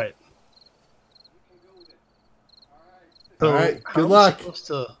 All right. So All right, how good am I luck. supposed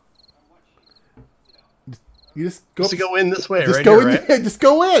to, You just go. supposed to go in this way, Just right go here, in. right? Yeah, just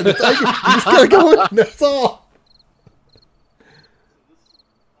go in. You just gotta go in. That's all.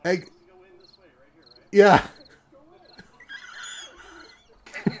 Hey, yeah.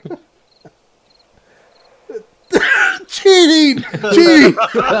 Cheating! Cheating!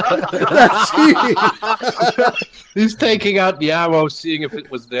 That's cheating! He's taking out the ammo, seeing if it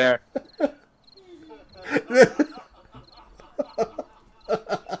was there.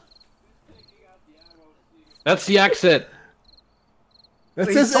 That's the exit. That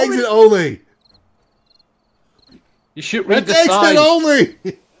Wait, says told me- exit only. You should read That's the exit sign. only.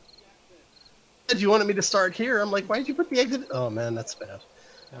 You wanted me to start here. I'm like, why did you put the exit? Oh man, that's bad.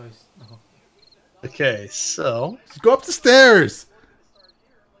 Now he's, oh. Okay, so Just go up the stairs.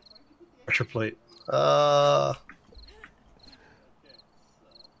 pressure plate. Oh,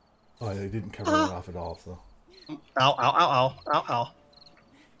 they didn't cover that off at all. So. Ow, ow, ow, ow, ow, ow.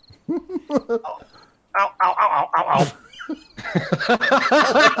 Ow, ow, ow, ow, ow, ow.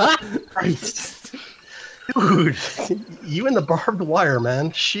 Christ. Dude, you and the barbed wire,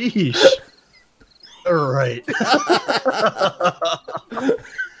 man. Sheesh. All right.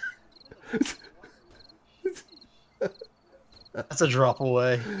 That's a drop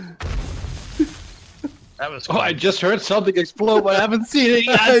away. That was Oh, I just heard something explode, but I haven't seen it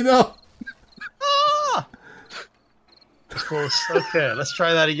yet. I know. close. Okay, let's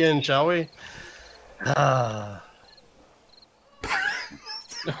try that again, shall we? Ah.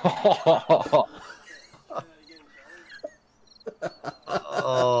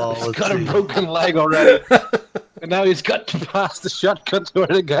 Oh, He's let's got a see. broken leg already. And now he's got to pass the shotgun to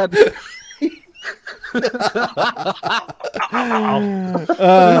it again. This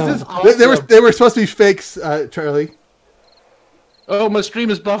is They were awesome. they were supposed to be fakes, Charlie. Oh, my stream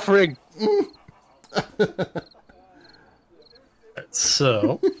is buffering.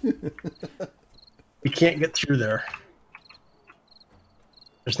 So we can't get through there.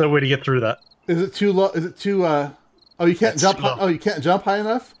 There's no way to get through that. Is it too low? Is it too? Oh, you can't That's jump. too low. Oh, you can't jump high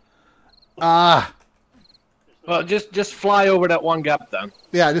enough. Ah, Well, just fly over that one gap then.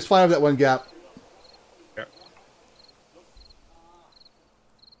 yeah. Just fly over that one gap.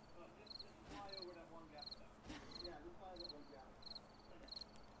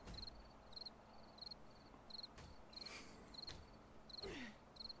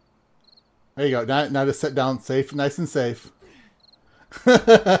 There you go. Now to sit down safe, nice and safe.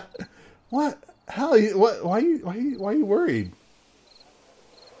 What? How are you? What? Why are you worried?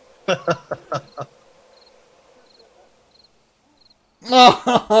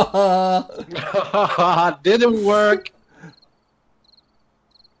 Didn't work.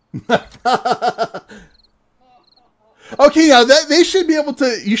 Okay, now that they should be able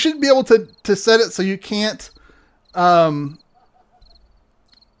to. You should be able to set it so you can't.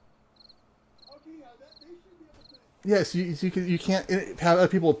 Yes, you can't have other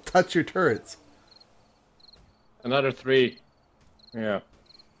people touch your turrets. Another 3. Yeah.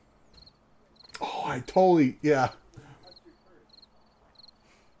 Oh, I totally yeah.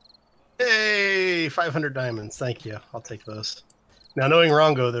 Hey, 500 diamonds. Thank you. I'll take those. Now, knowing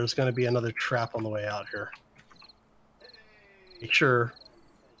Rongo, there's going to be another trap on the way out here. Make sure.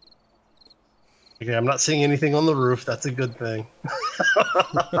 Okay, I'm not seeing anything on the roof. That's a good thing.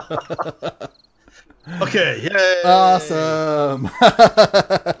 Okay, yay! Awesome.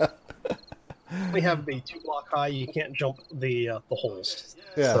 only have the 2-block high. You can't jump the holes.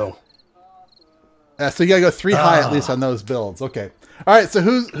 Yeah. So. So you gotta go 3 high at least on those builds. Okay. All right. So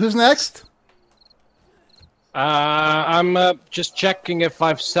who's next? I'm just checking if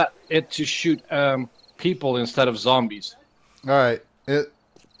I've set it to shoot people instead of zombies. All right.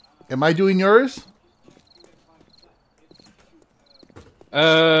 Am I doing yours?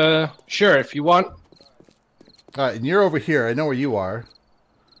 Sure, if you want. All right, and you're over here. I know where you are.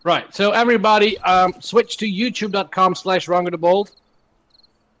 Right. So everybody, switch to youtube.com/RongoTheBold.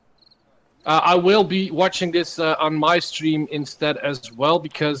 I will be watching this on my stream instead as well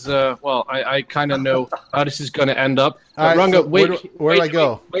because, well, I kind of know how this is going to end up. All right, Rongo, so wait. Where do I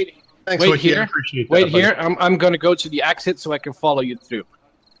go? Wait Thanks, wait Wiki. I here. appreciate that, Wait buddy. here. I'm going to go to the exit so I can follow you through.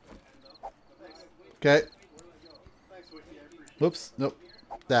 Okay. Whoops. Nope.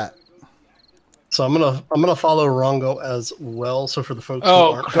 That. So I'm gonna follow Rongo as well. So for the folks who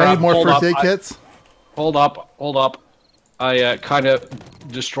Oh, aren't, Do I need more Hold first up, aid kits? Hold up. I kind of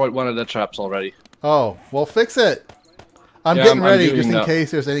destroyed one of the traps already. Oh, well, fix it. I'm Yeah, getting I'm ready doing just in that.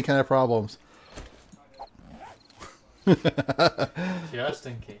 case there's any kind of problems. Just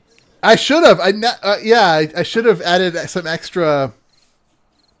in case. I should have. I should have added some extra.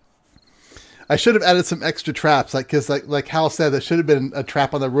 I should have added some extra traps, because like Hal said, there should have been a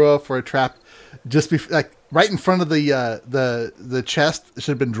trap on the roof or a trap just like right in front of the chest. It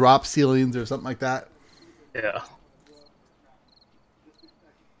should have been drop ceilings or something like that. yeah.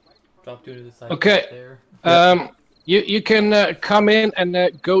 Drop two to the side. Okay. There. You can come in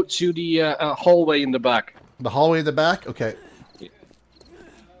and go to the hallway in the back. The hallway in the back. Okay.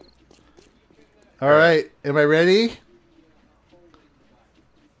 All right. Am I ready?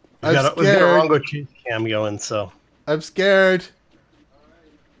 We've got a Rongo chase cam going, so I'm scared.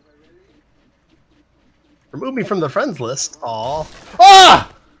 remove me from the friends list. Aw.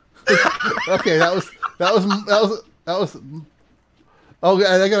 Ah! Okay, that was. Oh,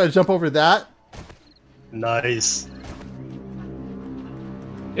 I gotta jump over that. Nice.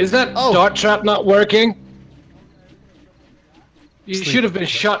 Is that Oh. dart trap not working? You Sleep. should have been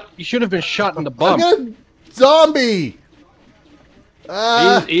shot. You should have been shot in the I'm bum. gonna zombie.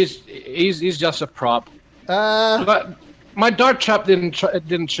 He's just a prop. But my dart trap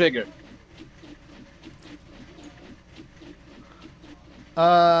didn't trigger.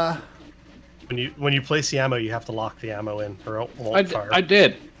 When you place the ammo, you have to lock the ammo in, or it won't fire. I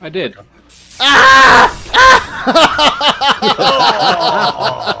did.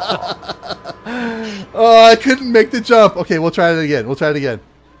 Oh, I couldn't make the jump. Okay, we'll try it again. I'll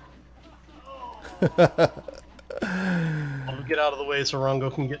get out of the way so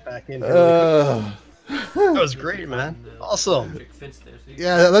Rongo can get back in. Here really quick. That was great, man. Awesome. Electric fence there, so you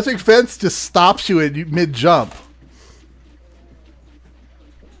Yeah, the electric fence just stops you in mid jump.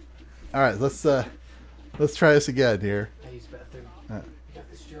 All right, let's try this again here. I use bathroom. Uh. You got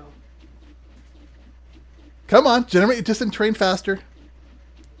this, Joe. Come on, generate just and train faster.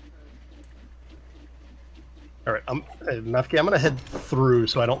 All right, Mefki, I'm gonna head through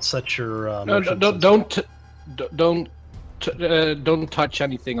so I don't set your. No, motion don't touch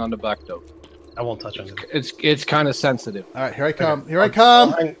anything on the back though. I won't touch anything. It's kind of sensitive. All right, here I come. Here I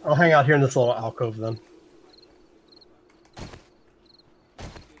come. I'll hang out here in this little alcove then.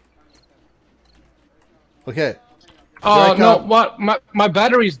 Okay. Oh I no! come. What? My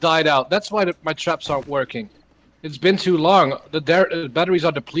batteries died out. That's why my traps aren't working. It's been too long. The batteries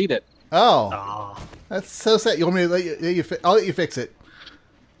are depleted. Oh, Ah, that's so sad. You want me to let you? I'll let you fix it.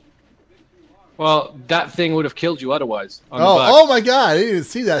 Well, that thing would have killed you otherwise. On the Oh, back. oh my God! I didn't even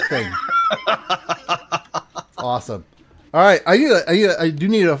see that thing. Awesome. All right, I do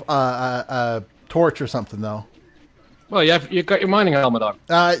need a torch or something though. Well, you got your mining helmet on.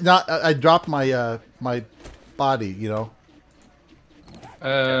 I dropped my my body. You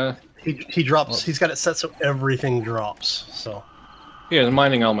know. he drops. He's got it set so everything drops. So Here's a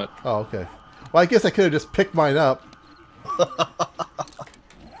mining helmet. Oh, okay. Well, I guess I could have just picked mine up.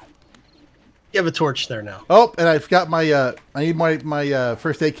 you have a torch there now. Oh, and I forgot my I need my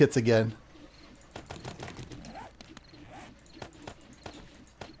first aid kits again.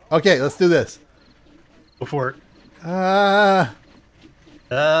 Okay, let's do this. Before it. Okay,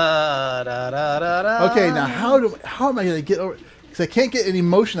 Okay, now how am I gonna get over? Because I can't get any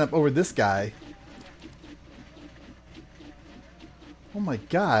motion up over this guy. Oh my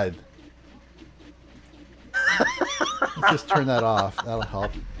God! Let's just turn that off. That'll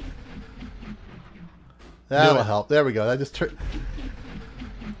help. That'll help. There we go. That just turn.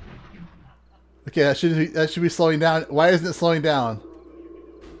 Okay, that should be slowing down. Why isn't it slowing down?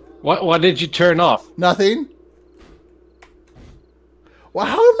 What did you turn off? Nothing. Well,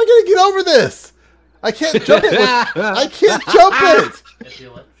 how am I gonna get over this? I can't jump it. I can't jump it. If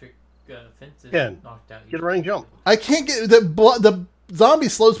the electric fence is Ken, knocked out, Get a running jump. I can't get the zombie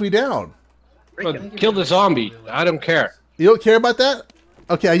slows me down. Break But it. kill the zombie. I don't care. You don't care about that?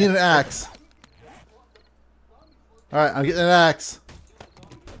 Okay, I need an axe. All right, I'm getting an axe.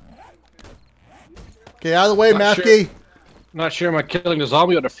 Okay, out of the way, Not Mafki. Not sure am I killing the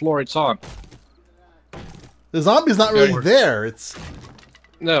zombie or the floor it's on. The zombie's not really there. It's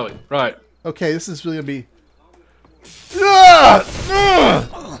No, right. okay. This is really gonna be.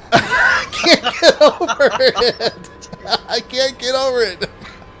 I can't get over it. I can't get over it.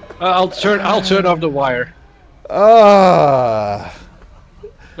 I'll turn off the wire.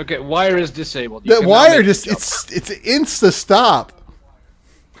 Okay, wire is disabled. You That can now wire make the just jump. it's insta stop.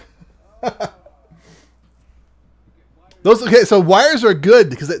 Those okay, so wires are good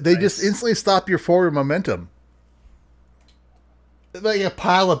because they just Nice. instantly stop your forward momentum. It's like a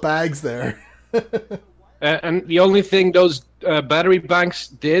pile of bags there. And the only thing those battery banks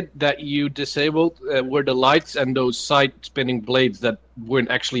did that you disabled were the lights and those side spinning blades that weren't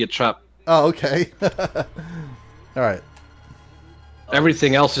actually a trap. Oh, okay. All right.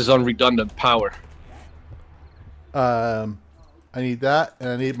 Everything else is on redundant power. I need that, and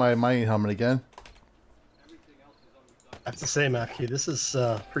I need my mining helmet again. I have to say, Mackie, this is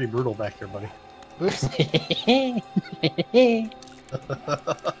pretty brutal back here, buddy. Oops.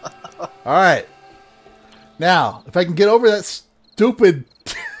 All right. Now, if I can get over that stupid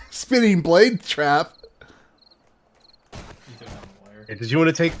spinning blade trap. you took down the wire. Hey, did you want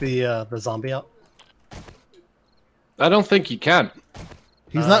to take the zombie out? I don't think you can.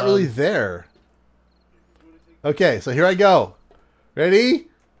 He's not really there. Okay, so here I go. Ready?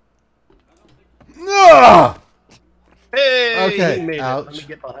 No! Hey, Okay, he made it. ouch. Let me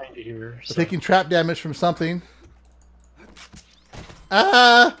get behind you here. I'm taking trap damage from something.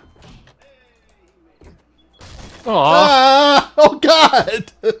 Ah! Aw, Ah! Oh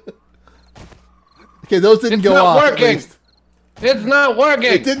God! Okay, those didn't it's go not off. At working. least. It's not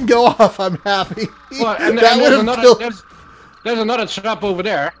working. It didn't go off. I'm happy. Well, and that would there's, have another, killed. there's another trap over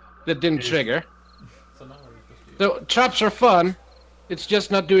there that didn't trigger. So now what are we supposed to do? So traps are fun. It's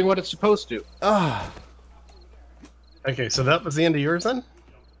just not doing what it's supposed to. Ah! Okay, so that was the end of yours then?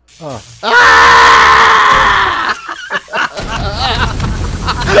 Oh. Ah!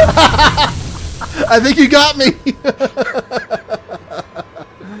 I think you got me.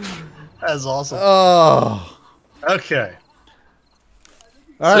 That's awesome. Oh. Okay.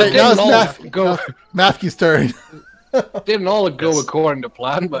 All So right, now didn't all go it's Mafki's turn. didn't all go according to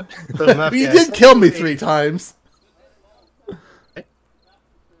plan, but So, Mackie, You I did sent kill me you 3 times.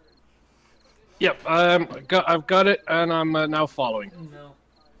 yep, I've got it, and I'm now following. No.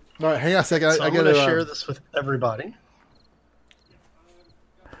 All right, hang on a second. So I I'm gotta going to share this with everybody.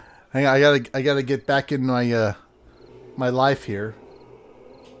 hang on. I gotta get back in my my life here.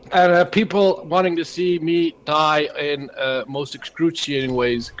 And people wanting to see me die in most excruciating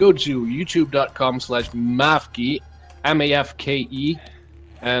ways, go to youtube.com/Mafke, M-A-F-K-E,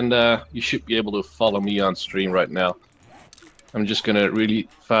 and you should be able to follow me on stream right now. I'm just gonna really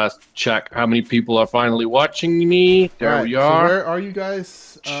fast check how many people are finally watching me. There All right, we so are. where are you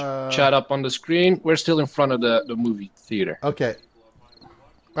guys? Chat up on the screen. We're still in front of the movie theater. Okay. All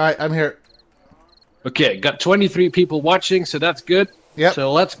right, I'm here. Okay, got 23 people watching, so that's good. Yep.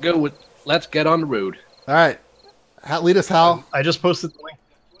 So let's get on the road. All right. Lead us, Hal. I just posted the link.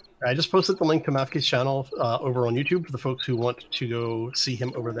 I just posted the link to Mafke's channel over on YouTube for the folks who want to go see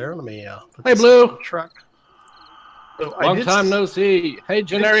him over there. Let me put Hey, this Blue. on the track. So I Long did time no see. Hey,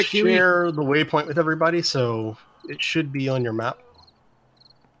 generic Kiwi. share the waypoint with everybody, so it should be on your map.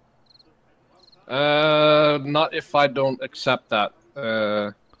 Not if I don't accept that.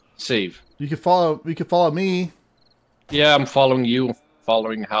 Save. You can follow me. Yeah, I'm following you. I'm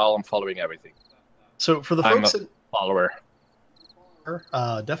following Hal. I'm following everything. So for the I'm folks a follower.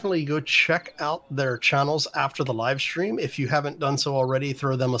 that definitely go check out their channels after the live stream. If you haven't done so already,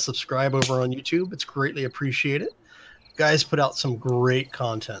 throw them a subscribe over on YouTube. It's greatly appreciated. Guys put out some great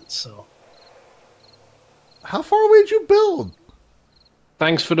content. So How far away did you build?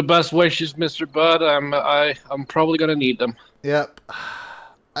 Thanks for the best wishes, Mr. Bud. I'm probably gonna need them. Yep.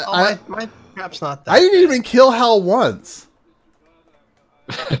 my trap's not that. I didn't even kill Hal once.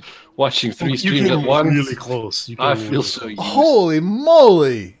 Watching 3 You streams came at once. really close. You I came feel really so used. Holy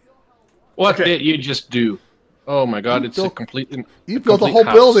moly! What Okay. did you just do? Oh my god, it's a built- complete... You built a complete whole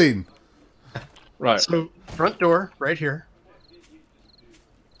house. building. Right. So front door right here.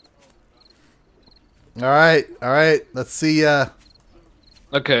 All right. Let's see.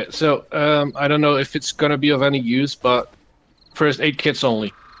 Okay, so I don't know if it's gonna be of any use, but first aid kits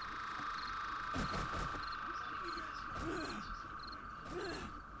only.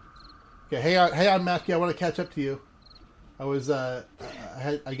 Okay, hang on, Matthew. I want to catch up to you. I was, I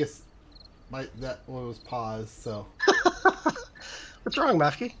guess, that one was paused. So. What's wrong,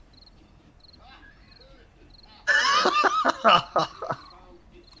 Mafki?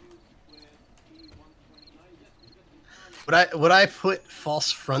 Would I put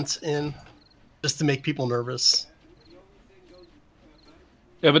false fronts in just to make people nervous?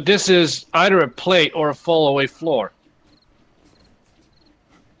 Yeah, but this is either a plate or a fall-away floor.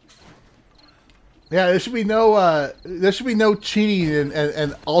 Yeah, there should be no cheating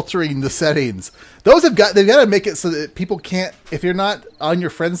and altering the settings. They've got to make it so that people can't, if you're not on your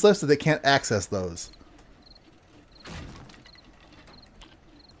friends list, that they can't access those.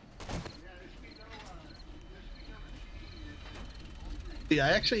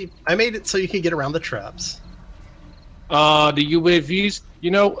 Yeah, I made it so you can get around the traps. The UAVs.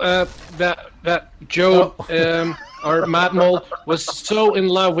 You know, that Joe or Matt Mole was so in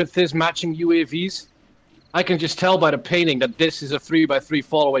love with his matching UAVs. I can just tell by the painting that this is a 3x3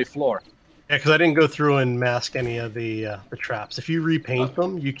 fall-away floor. Yeah, because I didn't go through and mask any of the traps. If you repaint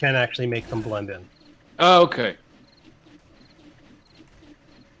them, you can actually make them blend in. Oh, okay.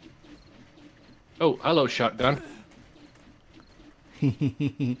 Oh, hello, shotgun.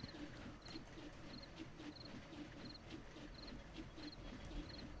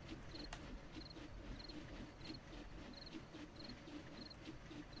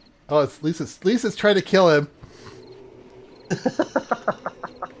 Oh, it's Lisa's. Lisa's trying to kill him.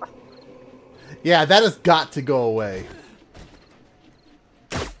 Yeah, that has got to go away.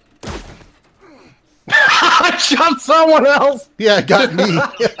 I shot someone else. Yeah, it got me.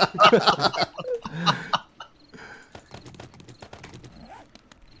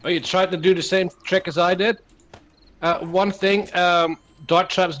 Oh, you tried to do the same trick as I did? One thing, dart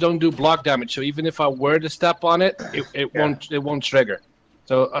traps don't do block damage, so even if I were to step on it, it won't trigger.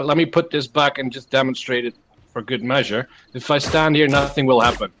 So let me put this back and just demonstrate it for good measure. If I stand here, nothing will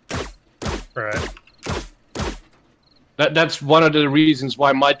happen. Right. That's one of the reasons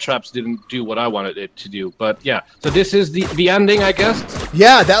why my traps didn't do what I wanted it to do. But yeah, so this is the ending, I guess.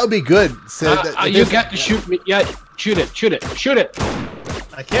 Yeah, that would be good. So you get to shoot me. Yeah, shoot it, shoot it, shoot it.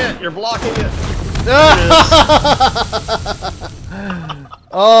 I can't. You're blocking it.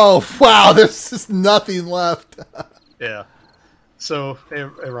 Oh wow, there's just nothing left. Yeah. So, hey,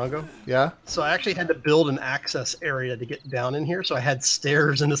 Rongo? Yeah? So I actually had to build an access area to get down in here. So I had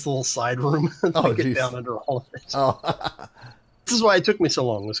stairs in this little side room to get down under all of it. Oh. This is why it took me so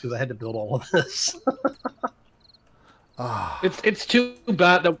long, was because I had to build all of this. Oh. It's too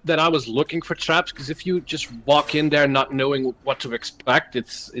bad that I was looking for traps, because if you just walk in there not knowing what to expect,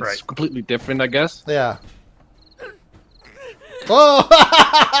 it's Right. completely different, I guess. Yeah. Oh!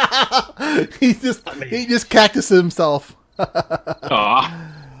 he just cactused himself.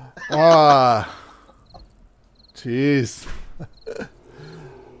 Aw. Ah. Jeez.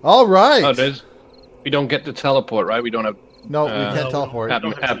 All right. Oh, we don't get to teleport, right? We don't have No, we can't teleport.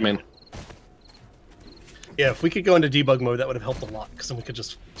 admin. Yeah, if we could go into debug mode, that would have helped a lot, because then we could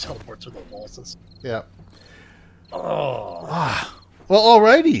just teleport through the walls and stuff. Yeah. Oh. Ah. Well,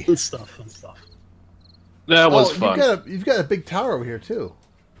 alrighty. Fun stuff, fun stuff. That was fun. You've got a big tower over here too.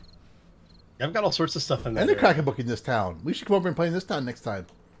 I've got all sorts of stuff in there. And a Kraken book in this town. We should come over and play in this town next time.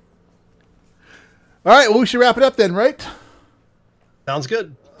 All right, well, we should wrap it up then, right? Sounds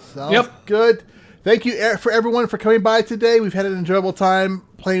good. Sounds good. Thank you for everyone for coming by today. We've had an enjoyable time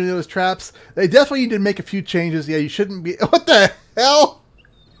playing with those traps. They definitely need to make a few changes. Yeah, you shouldn't be... What the hell?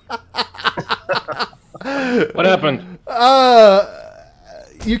 What happened?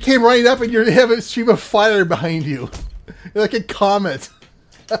 You came right up and you have a stream of fire behind you. You're like a comet.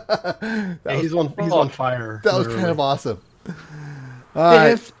 He's on fire. That was kind of awesome. All right.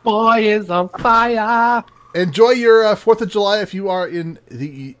 This boy is on fire. Enjoy your 4th of July if you are in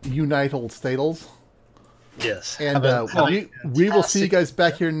the United States. Yes. And we will see you guys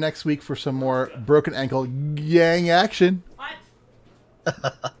back here next week for some more Broken Ankle gang action.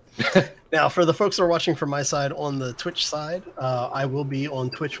 Now, for the folks that are watching from my side on the Twitch side, I will be on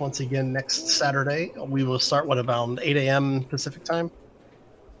Twitch once again next Saturday. We will start, about 8 a.m. Pacific time?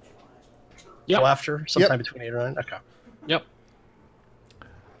 Yep. So after, sometime between 8 or 9? Okay. Yep.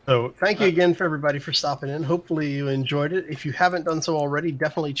 So thank you again for everybody for stopping in. Hopefully you enjoyed it. If you haven't done so already,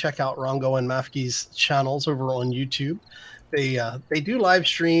 definitely check out Rongo and Mafki's channels over on YouTube. They do live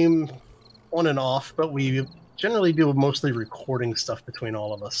stream on and off, but we generally do mostly recording stuff between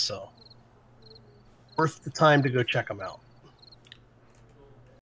all of us, so worth the time to go check them out.